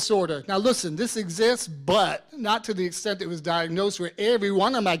deficit disorder. Now listen, this exists, but not to the extent it was diagnosed where every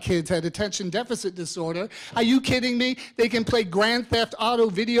one of my kids had attention deficit disorder. Are you kidding me? They can play Grand Theft Auto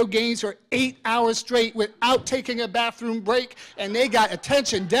video games for 8 hours straight without taking a bathroom break, and they got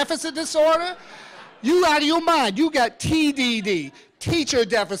attention deficit disorder? You out of your mind. You got TDD, teacher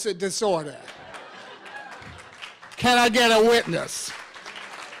deficit disorder. Can I get a witness?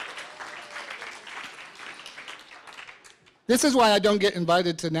 This is why I don't get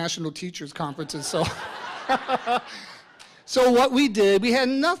invited to national teachers conferences. So what we did, we had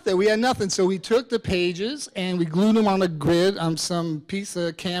nothing. So we took the pages and we glued them on a grid on some piece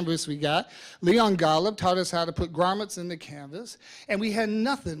of canvas we got. Leon Golub taught us how to put grommets in the canvas, and we had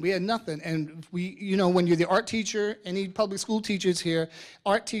nothing. And we, you know, when you're the art teacher, any public school teachers here,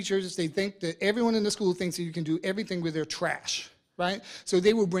 art teachers, they think that everyone in the school thinks that you can do everything with their trash. Right? So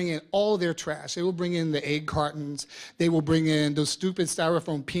they will bring in all their trash. They will bring in the egg cartons. They will bring in those stupid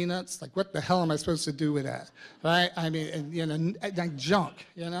styrofoam peanuts. Like, what the hell am I supposed to do with that? Right? I mean, and, you know, like junk,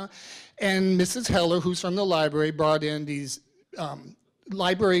 you know? And Mrs. Heller, who's from the library, brought in these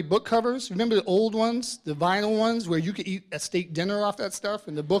library book covers. Remember the old ones, the vinyl ones, where you could eat a steak dinner off that stuff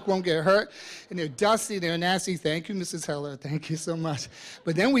and the book won't get hurt? And they're dusty, they're nasty. Thank you, Mrs. Heller. Thank you so much.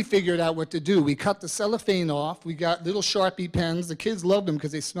 But then we figured out what to do. We cut the cellophane off. We got little Sharpie pens. The kids loved them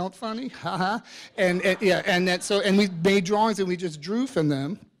because they smelled funny. Haha. And we made drawings and we just drew from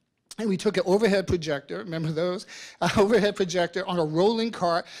them. And we took an overhead projector, remember those? An overhead projector on a rolling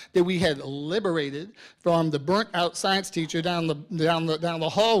cart that we had liberated from the burnt out science teacher down the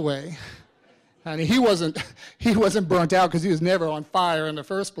hallway. And he wasn't burnt out because he was never on fire in the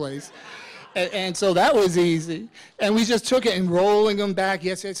first place. And so that was easy. And we just took it and rolling them back.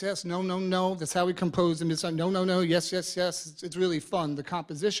 Yes, yes, yes. No, no, no. That's how we composed them. It's like, no, no, no. Yes, yes, yes. It's really fun, the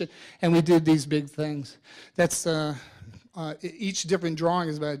composition. And we did these big things. That's... each different drawing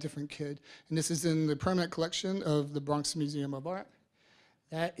is about a different kid. And this is in the permanent collection of the Bronx Museum of Art.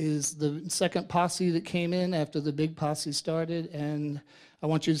 That is the second posse that came in after the big posse started. And I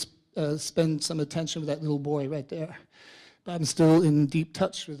want you to spend some attention with that little boy right there. But I'm still in deep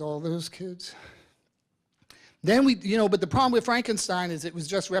touch with all those kids. Then but the problem with Frankenstein is it was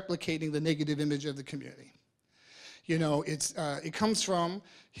just replicating the negative image of the community. You know, it comes from,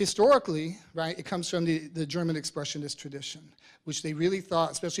 historically, right, it comes from the German expressionist tradition, which they really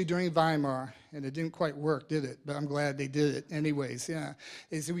thought, especially during Weimar, and it didn't quite work, did it? But I'm glad they did it anyways, yeah.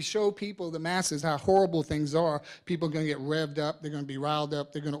 Is we show people, the masses, how horrible things are. People are going to get revved up, they're going to be riled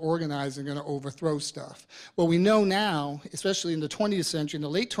up, they're going to organize, they're going to overthrow stuff. Well, we know now, especially in the 20th century, in the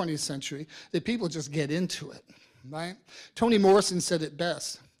late 20th century, that people just get into it, right? Toni Morrison said it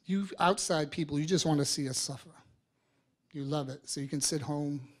best. You outside people, you just want to see us suffer. You love it, so you can sit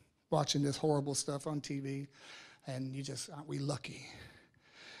home watching this horrible stuff on TV, and you just, aren't we lucky?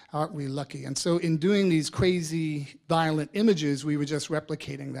 Aren't we lucky? And so in doing these crazy, violent images, we were just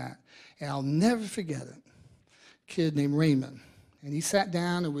replicating that. And I'll never forget it. A kid named Raymond, and he sat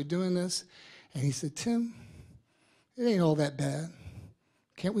down, and we're doing this, and he said, Tim, it ain't all that bad.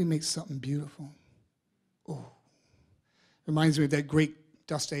 Can't we make something beautiful? Oh, reminds me of that great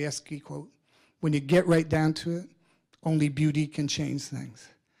Dostoevsky quote, when you get right down to it, only beauty can change things.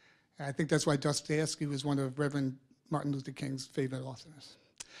 And I think that's why Dostoevsky was one of Reverend Martin Luther King's favorite authors.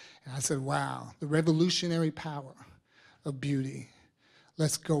 And I said, wow, the revolutionary power of beauty.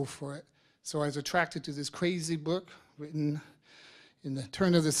 Let's go for it. So I was attracted to this crazy book written in the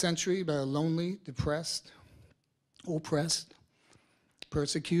turn of the century by a lonely, depressed, oppressed,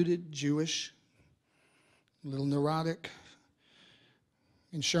 persecuted, Jewish, a little neurotic,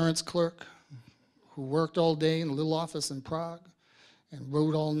 insurance clerk, who worked all day in a little office in Prague and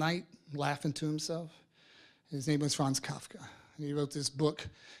wrote all night, laughing to himself. His name was Franz Kafka. And he wrote this book.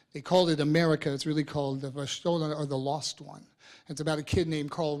 They called it America. It's really called The Verstohlen, or The Lost One. It's about a kid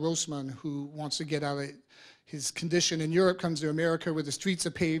named Karl Rossmann who wants to get out of his condition in Europe, comes to America where the streets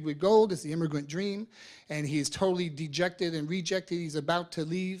are paved with gold. It's the immigrant dream. And he is totally dejected and rejected. He's about to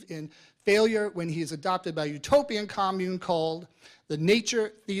leave in failure when he is adopted by a utopian commune called the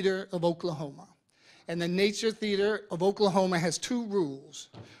Nature Theater of Oklahoma. And the Nature Theater of Oklahoma has two rules.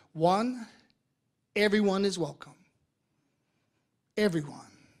 One, everyone is welcome. Everyone.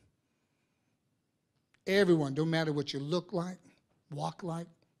 Everyone, no matter what you look like, walk like,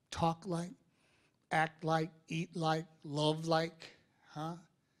 talk like, act like, eat like, love like, huh?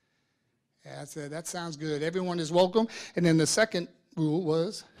 Yeah, I said, that sounds good. Everyone is welcome. And then the second rule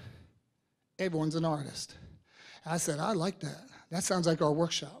was, everyone's an artist. I said, I like that. That sounds like our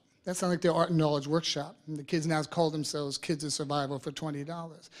workshop. That sounds like their art and knowledge workshop. And the kids now call themselves Kids of Survival for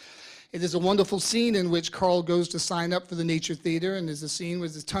 $20. It is a wonderful scene in which Carl goes to sign up for the Nature Theater, and there's a scene where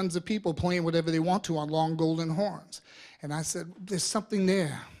there's tons of people playing whatever they want to on long golden horns. And I said, there's something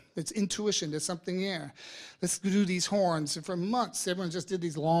there. It's intuition, there's something there. Let's do these horns. And for months, everyone just did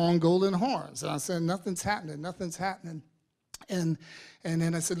these long golden horns. And I said, nothing's happening, nothing's happening. And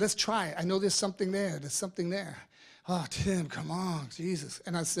then I said, let's try it. I know there's something there, there's something there. Oh, Tim, come on, Jesus.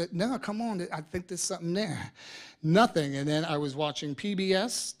 And I said, no, come on, I think there's something there. Nothing. And then I was watching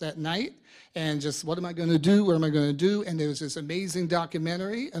PBS that night, and just, what am I going to do? What am I going to do? And there was this amazing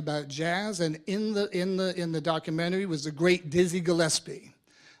documentary about jazz, and in the documentary was the great Dizzy Gillespie.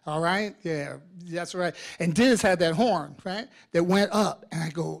 All right? Yeah, that's right. And Diz had that horn, right, that went up. And I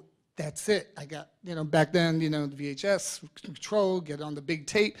go, that's it. I got, back then, the VHS control, get on the big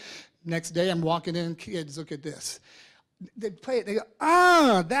tape. Next day, I'm walking in, kids, look at this. They play it, they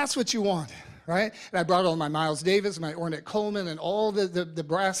go, that's what you want, right? And I brought all my Miles Davis, my Ornette Coleman, and all the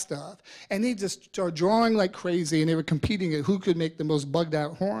brass stuff. And they just started drawing like crazy, and they were competing at who could make the most bugged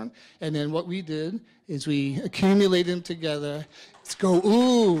out horn. And then what we did is we accumulated them together. Let's go,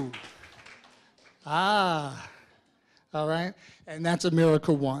 ooh, all right? And that's a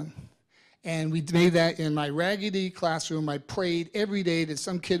miracle one. And we made that in my raggedy classroom. I prayed every day that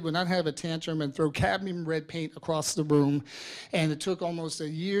some kid would not have a tantrum and throw cadmium red paint across the room. And it took almost a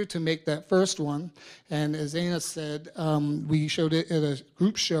year to make that first one. And as Anna said, we showed it at a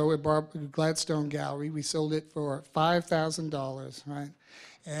group show at Gladstone Gallery. We sold it for $5,000, right?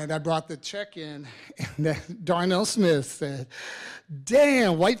 And I brought the check in, and Darnell Smith said,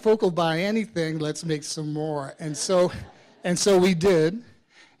 damn, white folk will buy anything, let's make some more. And so we did.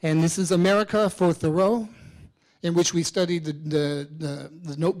 And this is America for Thoreau, in which we studied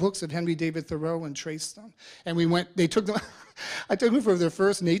the notebooks of Henry David Thoreau and traced them. And they took them, I took them for their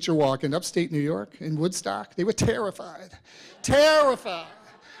first nature walk in upstate New York, in Woodstock. They were terrified, terrified.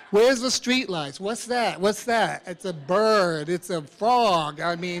 Where's the street lights? What's that? What's that? It's a bird, it's a frog.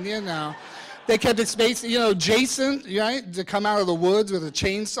 I mean, They kept expecting, Jason, right, to come out of the woods with a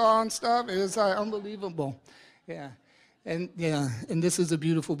chainsaw and stuff. It was unbelievable, yeah. And this is a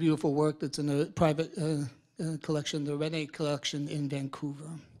beautiful, beautiful work that's in a private collection, the Rene collection in Vancouver.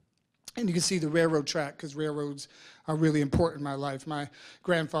 And you can see the railroad track, because railroads are really important in my life. My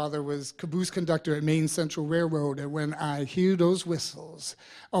grandfather was caboose conductor at Maine Central Railroad, and when I hear those whistles,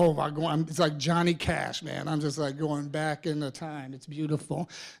 oh my God, it's like Johnny Cash, man. I'm just like going back in the time. It's beautiful.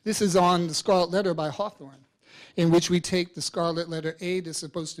 This is on the Scarlet Letter by Hawthorne, in which we take the scarlet letter A that's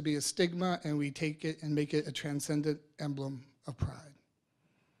supposed to be a stigma, and we take it and make it a transcendent emblem of pride.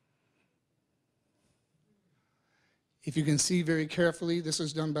 If you can see very carefully, this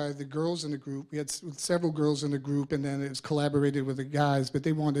was done by the girls in the group. We had several girls in the group, and then it was collaborated with the guys, but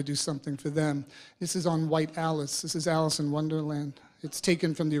they wanted to do something for them. This is on White Alice. This is Alice in Wonderland. It's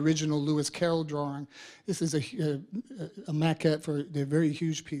taken from the original Lewis Carroll drawing. This is a maquette for their very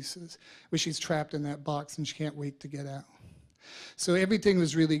huge pieces, where she's trapped in that box and she can't wait to get out. So everything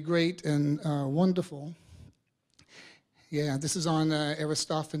was really great and wonderful. Yeah, this is on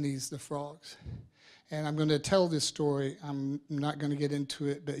Aristophanes, the frogs. And I'm going to tell this story. I'm not going to get into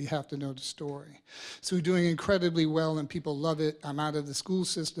it, but you have to know the story. So we're doing incredibly well, and people love it. I'm out of the school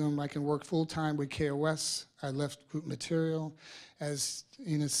system. I can work full-time with K.O.S. I left group material. As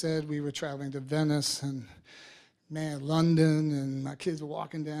Ina said, we were traveling to Venice and, man, London, and my kids were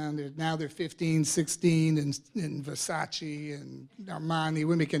walking down there. Now they're 15, 16, and in Versace and Armani.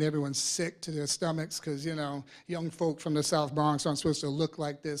 We're making everyone sick to their stomachs because, young folk from the South Bronx aren't supposed to look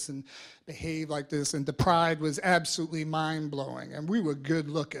like this and behave like this. And the pride was absolutely mind-blowing. And we were good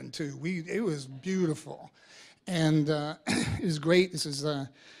looking, too. It was beautiful. And it was great. This is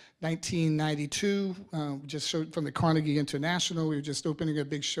 1992. Just showed from the Carnegie International. We were just opening a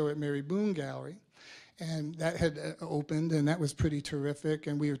big show at Mary Boone Gallery. And that had opened, and that was pretty terrific.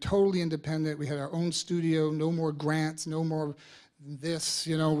 And we were totally independent. We had our own studio, no more grants, no more this,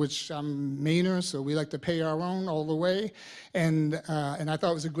 which I'm Mainer, so we like to pay our own all the way. And I thought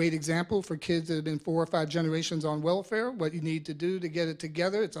it was a great example for kids that have been 4 or 5 generations on welfare, what you need to do to get it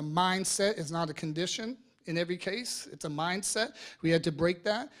together. It's a mindset. It's not a condition in every case. It's a mindset. We had to break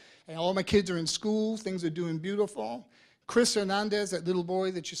that. And all my kids are in school. Things are doing beautiful. Chris Hernandez, that little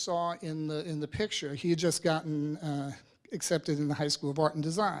boy that you saw in the picture, he had just gotten accepted in the High School of Art and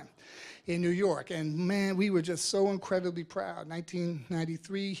Design in New York. And man, we were just so incredibly proud.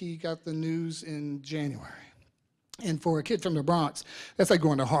 1993, he got the news in January. And for a kid from the Bronx, that's like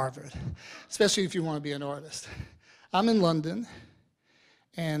going to Harvard, especially if you want to be an artist. I'm in London,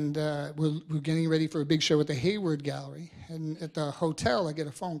 and we're getting ready for a big show at the Hayward Gallery. And at the hotel, I get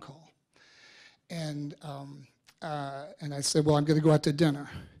a phone call. And I said, well, I'm going to go out to dinner.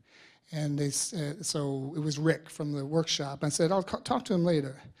 And they said, so it was Rick from the workshop. I said, I'll talk to him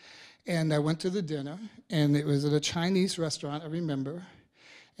later. And I went to the dinner, and it was at a Chinese restaurant, I remember.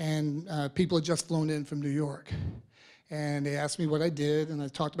 And people had just flown in from New York. And they asked me what I did, and I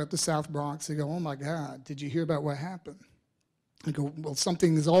talked about the South Bronx. They go, oh my God, did you hear about what happened? I go, well,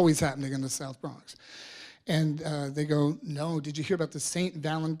 something is always happening in the South Bronx. And they go, no, did you hear about the St.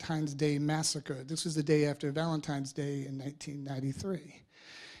 Valentine's Day Massacre? This was the day after Valentine's Day in 1993.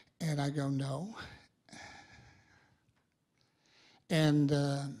 And I go, no. And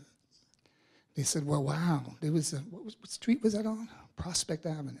they said, well, wow. There was what street was that on? Prospect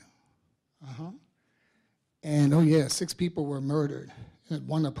Avenue. And, oh, yeah, 6 people were murdered in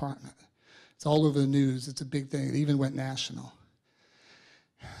one apartment. It's all over the news. It's a big thing. It even went national.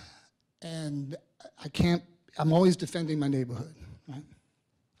 And I'm always defending my neighborhood, right?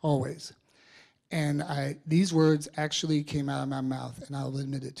 Always. And these words actually came out of my mouth, and I'll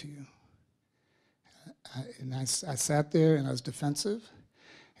admit it to you. I sat there, and I was defensive.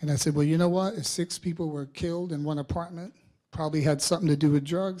 And I said, well, you know what? If 6 people were killed in one apartment, probably had something to do with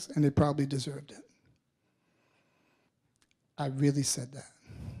drugs, and they probably deserved it. I really said that.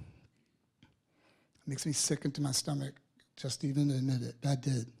 It makes me sick into my stomach just even to admit it. I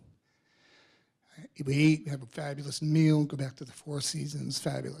did. We eat, we have a fabulous meal, go back to the Four Seasons,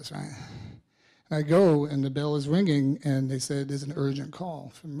 fabulous, right? And I go, and the bell is ringing, and they said, there's an urgent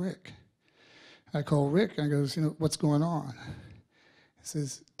call from Rick. I call Rick, and I goes, you know, what's going on? He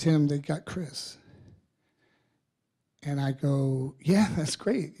says, Tim, they got Chris. And I go, yeah, that's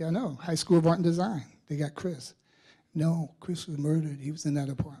great. Yeah, I know. High School of Art and Design. They got Chris. No, Chris was murdered. He was in that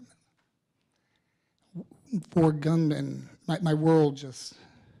apartment. 4 gunmen. My world just,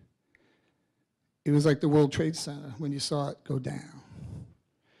 it was like the World Trade Center when you saw it go down.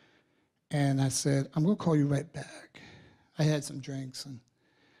 And I said, I'm going to call you right back. I had some drinks, and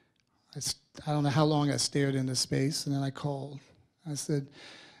I don't know how long I stared into space, and then I called. I said,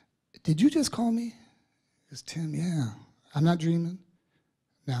 did you just call me? He goes, Tim, yeah. I'm not dreaming?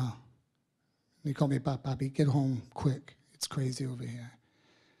 No. He called me, Bobby, get home quick. It's crazy over here.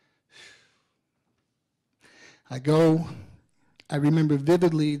 I go. I remember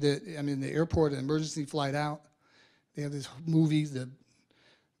vividly that I'm in the airport, an emergency flight out. They have this movie, the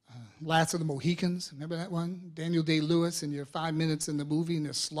Last of the Mohicans. Remember that one? Daniel Day-Lewis, and you're 5 minutes in the movie, and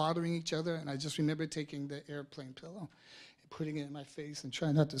they're slaughtering each other. And I just remember taking the airplane pillow and putting it in my face and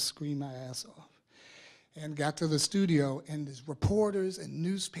trying not to scream my ass off. And got to the studio, and there's reporters and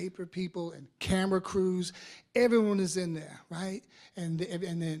newspaper people and camera crews. Everyone is in there, right?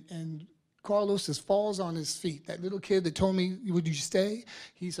 And Carlos just falls on his feet. That little kid that told me, would you stay?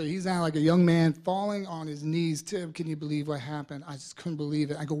 He's now like a young man falling on his knees. Tim, can you believe what happened? I just couldn't believe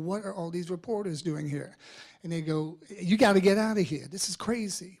it. I go, what are all these reporters doing here? And they go, you got to get out of here. This is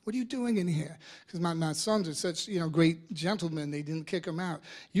crazy. What are you doing in here? Because my sons are such great gentlemen. They didn't kick them out.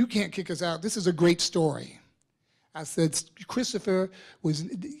 You can't kick us out. This is a great story. I said, Christopher was,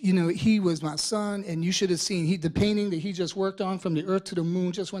 he was my son, and you should have seen the painting that he just worked on from the Earth to the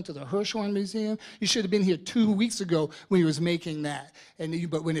Moon, just went to the Hirshhorn Museum. You should have been here 2 weeks ago when he was making that.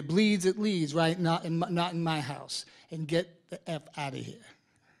 But when it bleeds, it leads, right? Not in my house. And get the F out of here.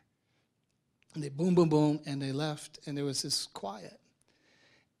 And they boom, boom, boom, and they left, and there was this quiet.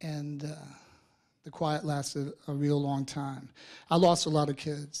 And the quiet lasted a real long time. I lost a lot of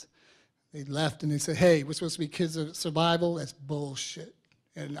kids. They left, and they said, hey, we're supposed to be kids of survival. That's bullshit.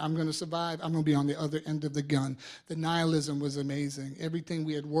 And I'm going to survive. I'm going to be on the other end of the gun. The nihilism was amazing. Everything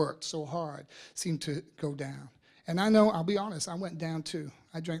we had worked so hard seemed to go down. And I know, I'll be honest, I went down too.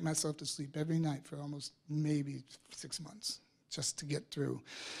 I drank myself to sleep every night for almost maybe 6 months just to get through.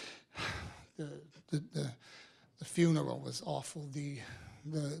 The funeral was awful. The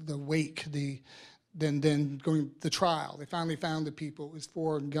wake, then going the trial. They finally found the people. It was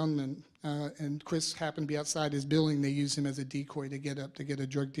 4 gunmen, and Chris happened to be outside his building. They used him as a decoy to get a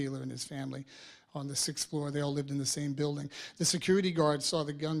drug dealer and his family on the 6th floor. They all lived in the same building. The security guard saw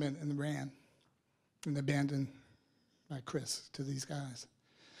the gunmen and ran and abandoned Chris to these guys.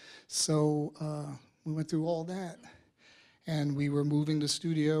 So we went through all that, and we were moving the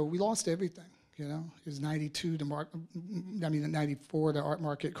studio. We lost everything. It was 92, in 94, the art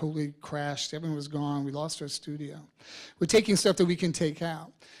market totally crashed. Everyone was gone. We lost our studio. We're taking stuff that we can take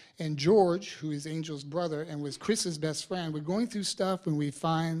out. And George, who is Angel's brother and was Chris's best friend, we're going through stuff when we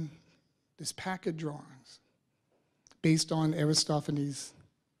find this pack of drawings based on Aristophanes'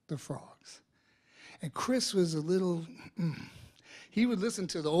 The Frogs. And Chris was a little, he would listen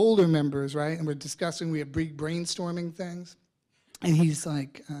to the older members, right? And we're discussing, we had brainstorming things. And he's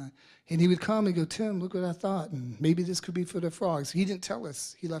like, and he would come and go, Tim, look what I thought, and maybe this could be for the frogs. He didn't tell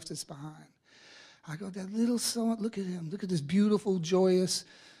us. He left us behind. I go, that little son, look at him. Look at this beautiful, joyous,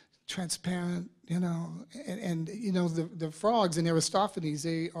 transparent, the frogs in Aristophanes,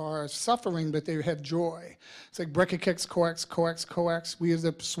 they are suffering, but they have joy. It's like Brekkekex, coax, coax, coax. We are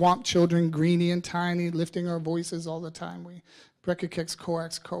the swamp children, greeny and tiny, lifting our voices all the time. Brekkekex,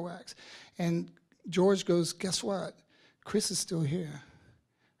 coax, coax. And George goes, guess what? Chris is still here.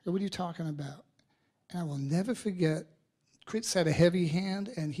 I go, what are you talking about? And I will never forget, Chris had a heavy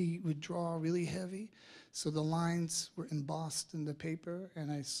hand, and he would draw really heavy. So the lines were embossed in the paper,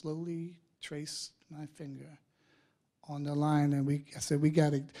 and I slowly traced my finger on the line, and I said, we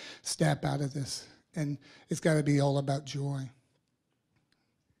got to step out of this, and it's got to be all about joy.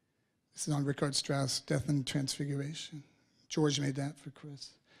 This is on Richard Strauss' Death and Transfiguration. George made that for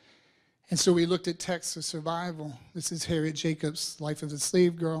Chris. And so we looked at texts of survival. This is Harriet Jacobs' Life of the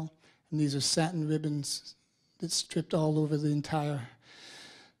Slave Girl, and these are satin ribbons that stripped all over the entire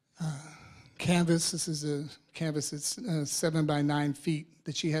canvas. This is a canvas that's 7 by 9 feet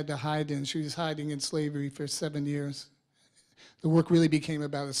that she had to hide in. She was hiding in slavery for 7 years. The work really became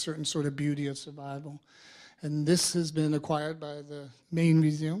about a certain sort of beauty of survival. And this has been acquired by the Maine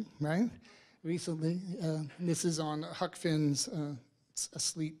Museum, right, recently. And this is on Huck Finn's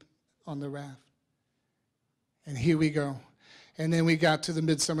asleep on the raft. And here we go. And then we got to the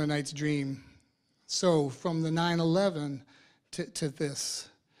Midsummer Night's Dream. So from the 9/11 to this.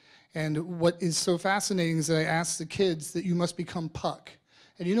 And what is so fascinating is that I asked the kids that you must become Puck.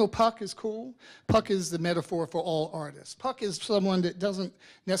 And you know Puck is cool? Puck is the metaphor for all artists. Puck is someone that doesn't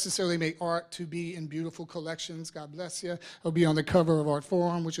necessarily make art to be in beautiful collections, God bless you, or be on the cover of Art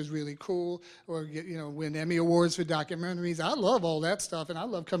Forum, which is really cool, or get, win Emmy Awards for documentaries. I love all that stuff, and I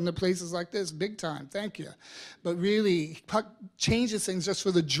love coming to places like this, big time, thank you. But really, Puck changes things just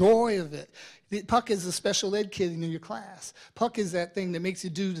for the joy of it. Puck is a special ed kid in your class. Puck is that thing that makes you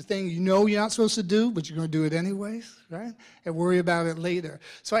do the thing you know you're not supposed to do, but you're going to do it anyways, right? And worry about it later.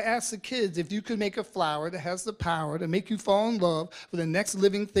 So I asked the kids, if you could make a flower that has the power to make you fall in love with the next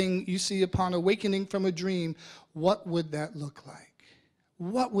living thing you see upon awakening from a dream, what would that look like?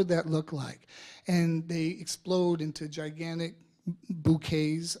 What would that look like? And they explode into gigantic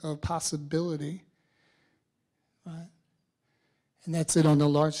bouquets of possibility, right? And that's it on a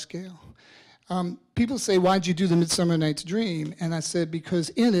large scale. People say, why'd you do the Midsummer Night's Dream? And I said, because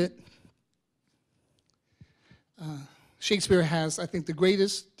in it, Shakespeare has, I think, the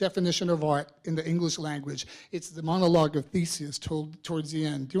greatest definition of art in the English language. It's the monologue of Theseus told towards the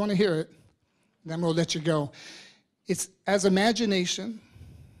end. Do you want to hear it? Then we'll let you go. It's as imagination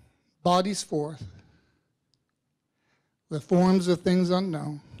bodies forth the forms of things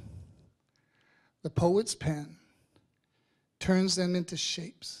unknown, the poet's pen turns them into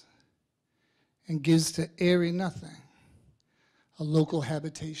shapes and gives to airy nothing a local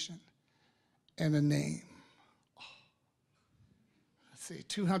habitation and a name. Oh, I say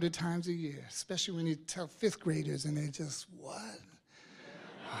 200 times a year, especially when you tell 5th graders and they just, what?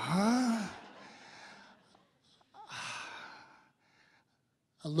 Huh?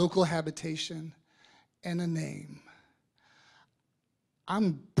 A local habitation and a name.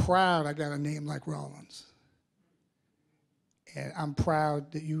 I'm proud I got a name like Rollins. And I'm proud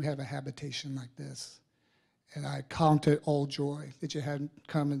that you have a habitation like this. And I count it all joy that you had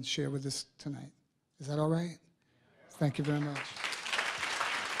come and share with us tonight. Is that all right? Thank you very much.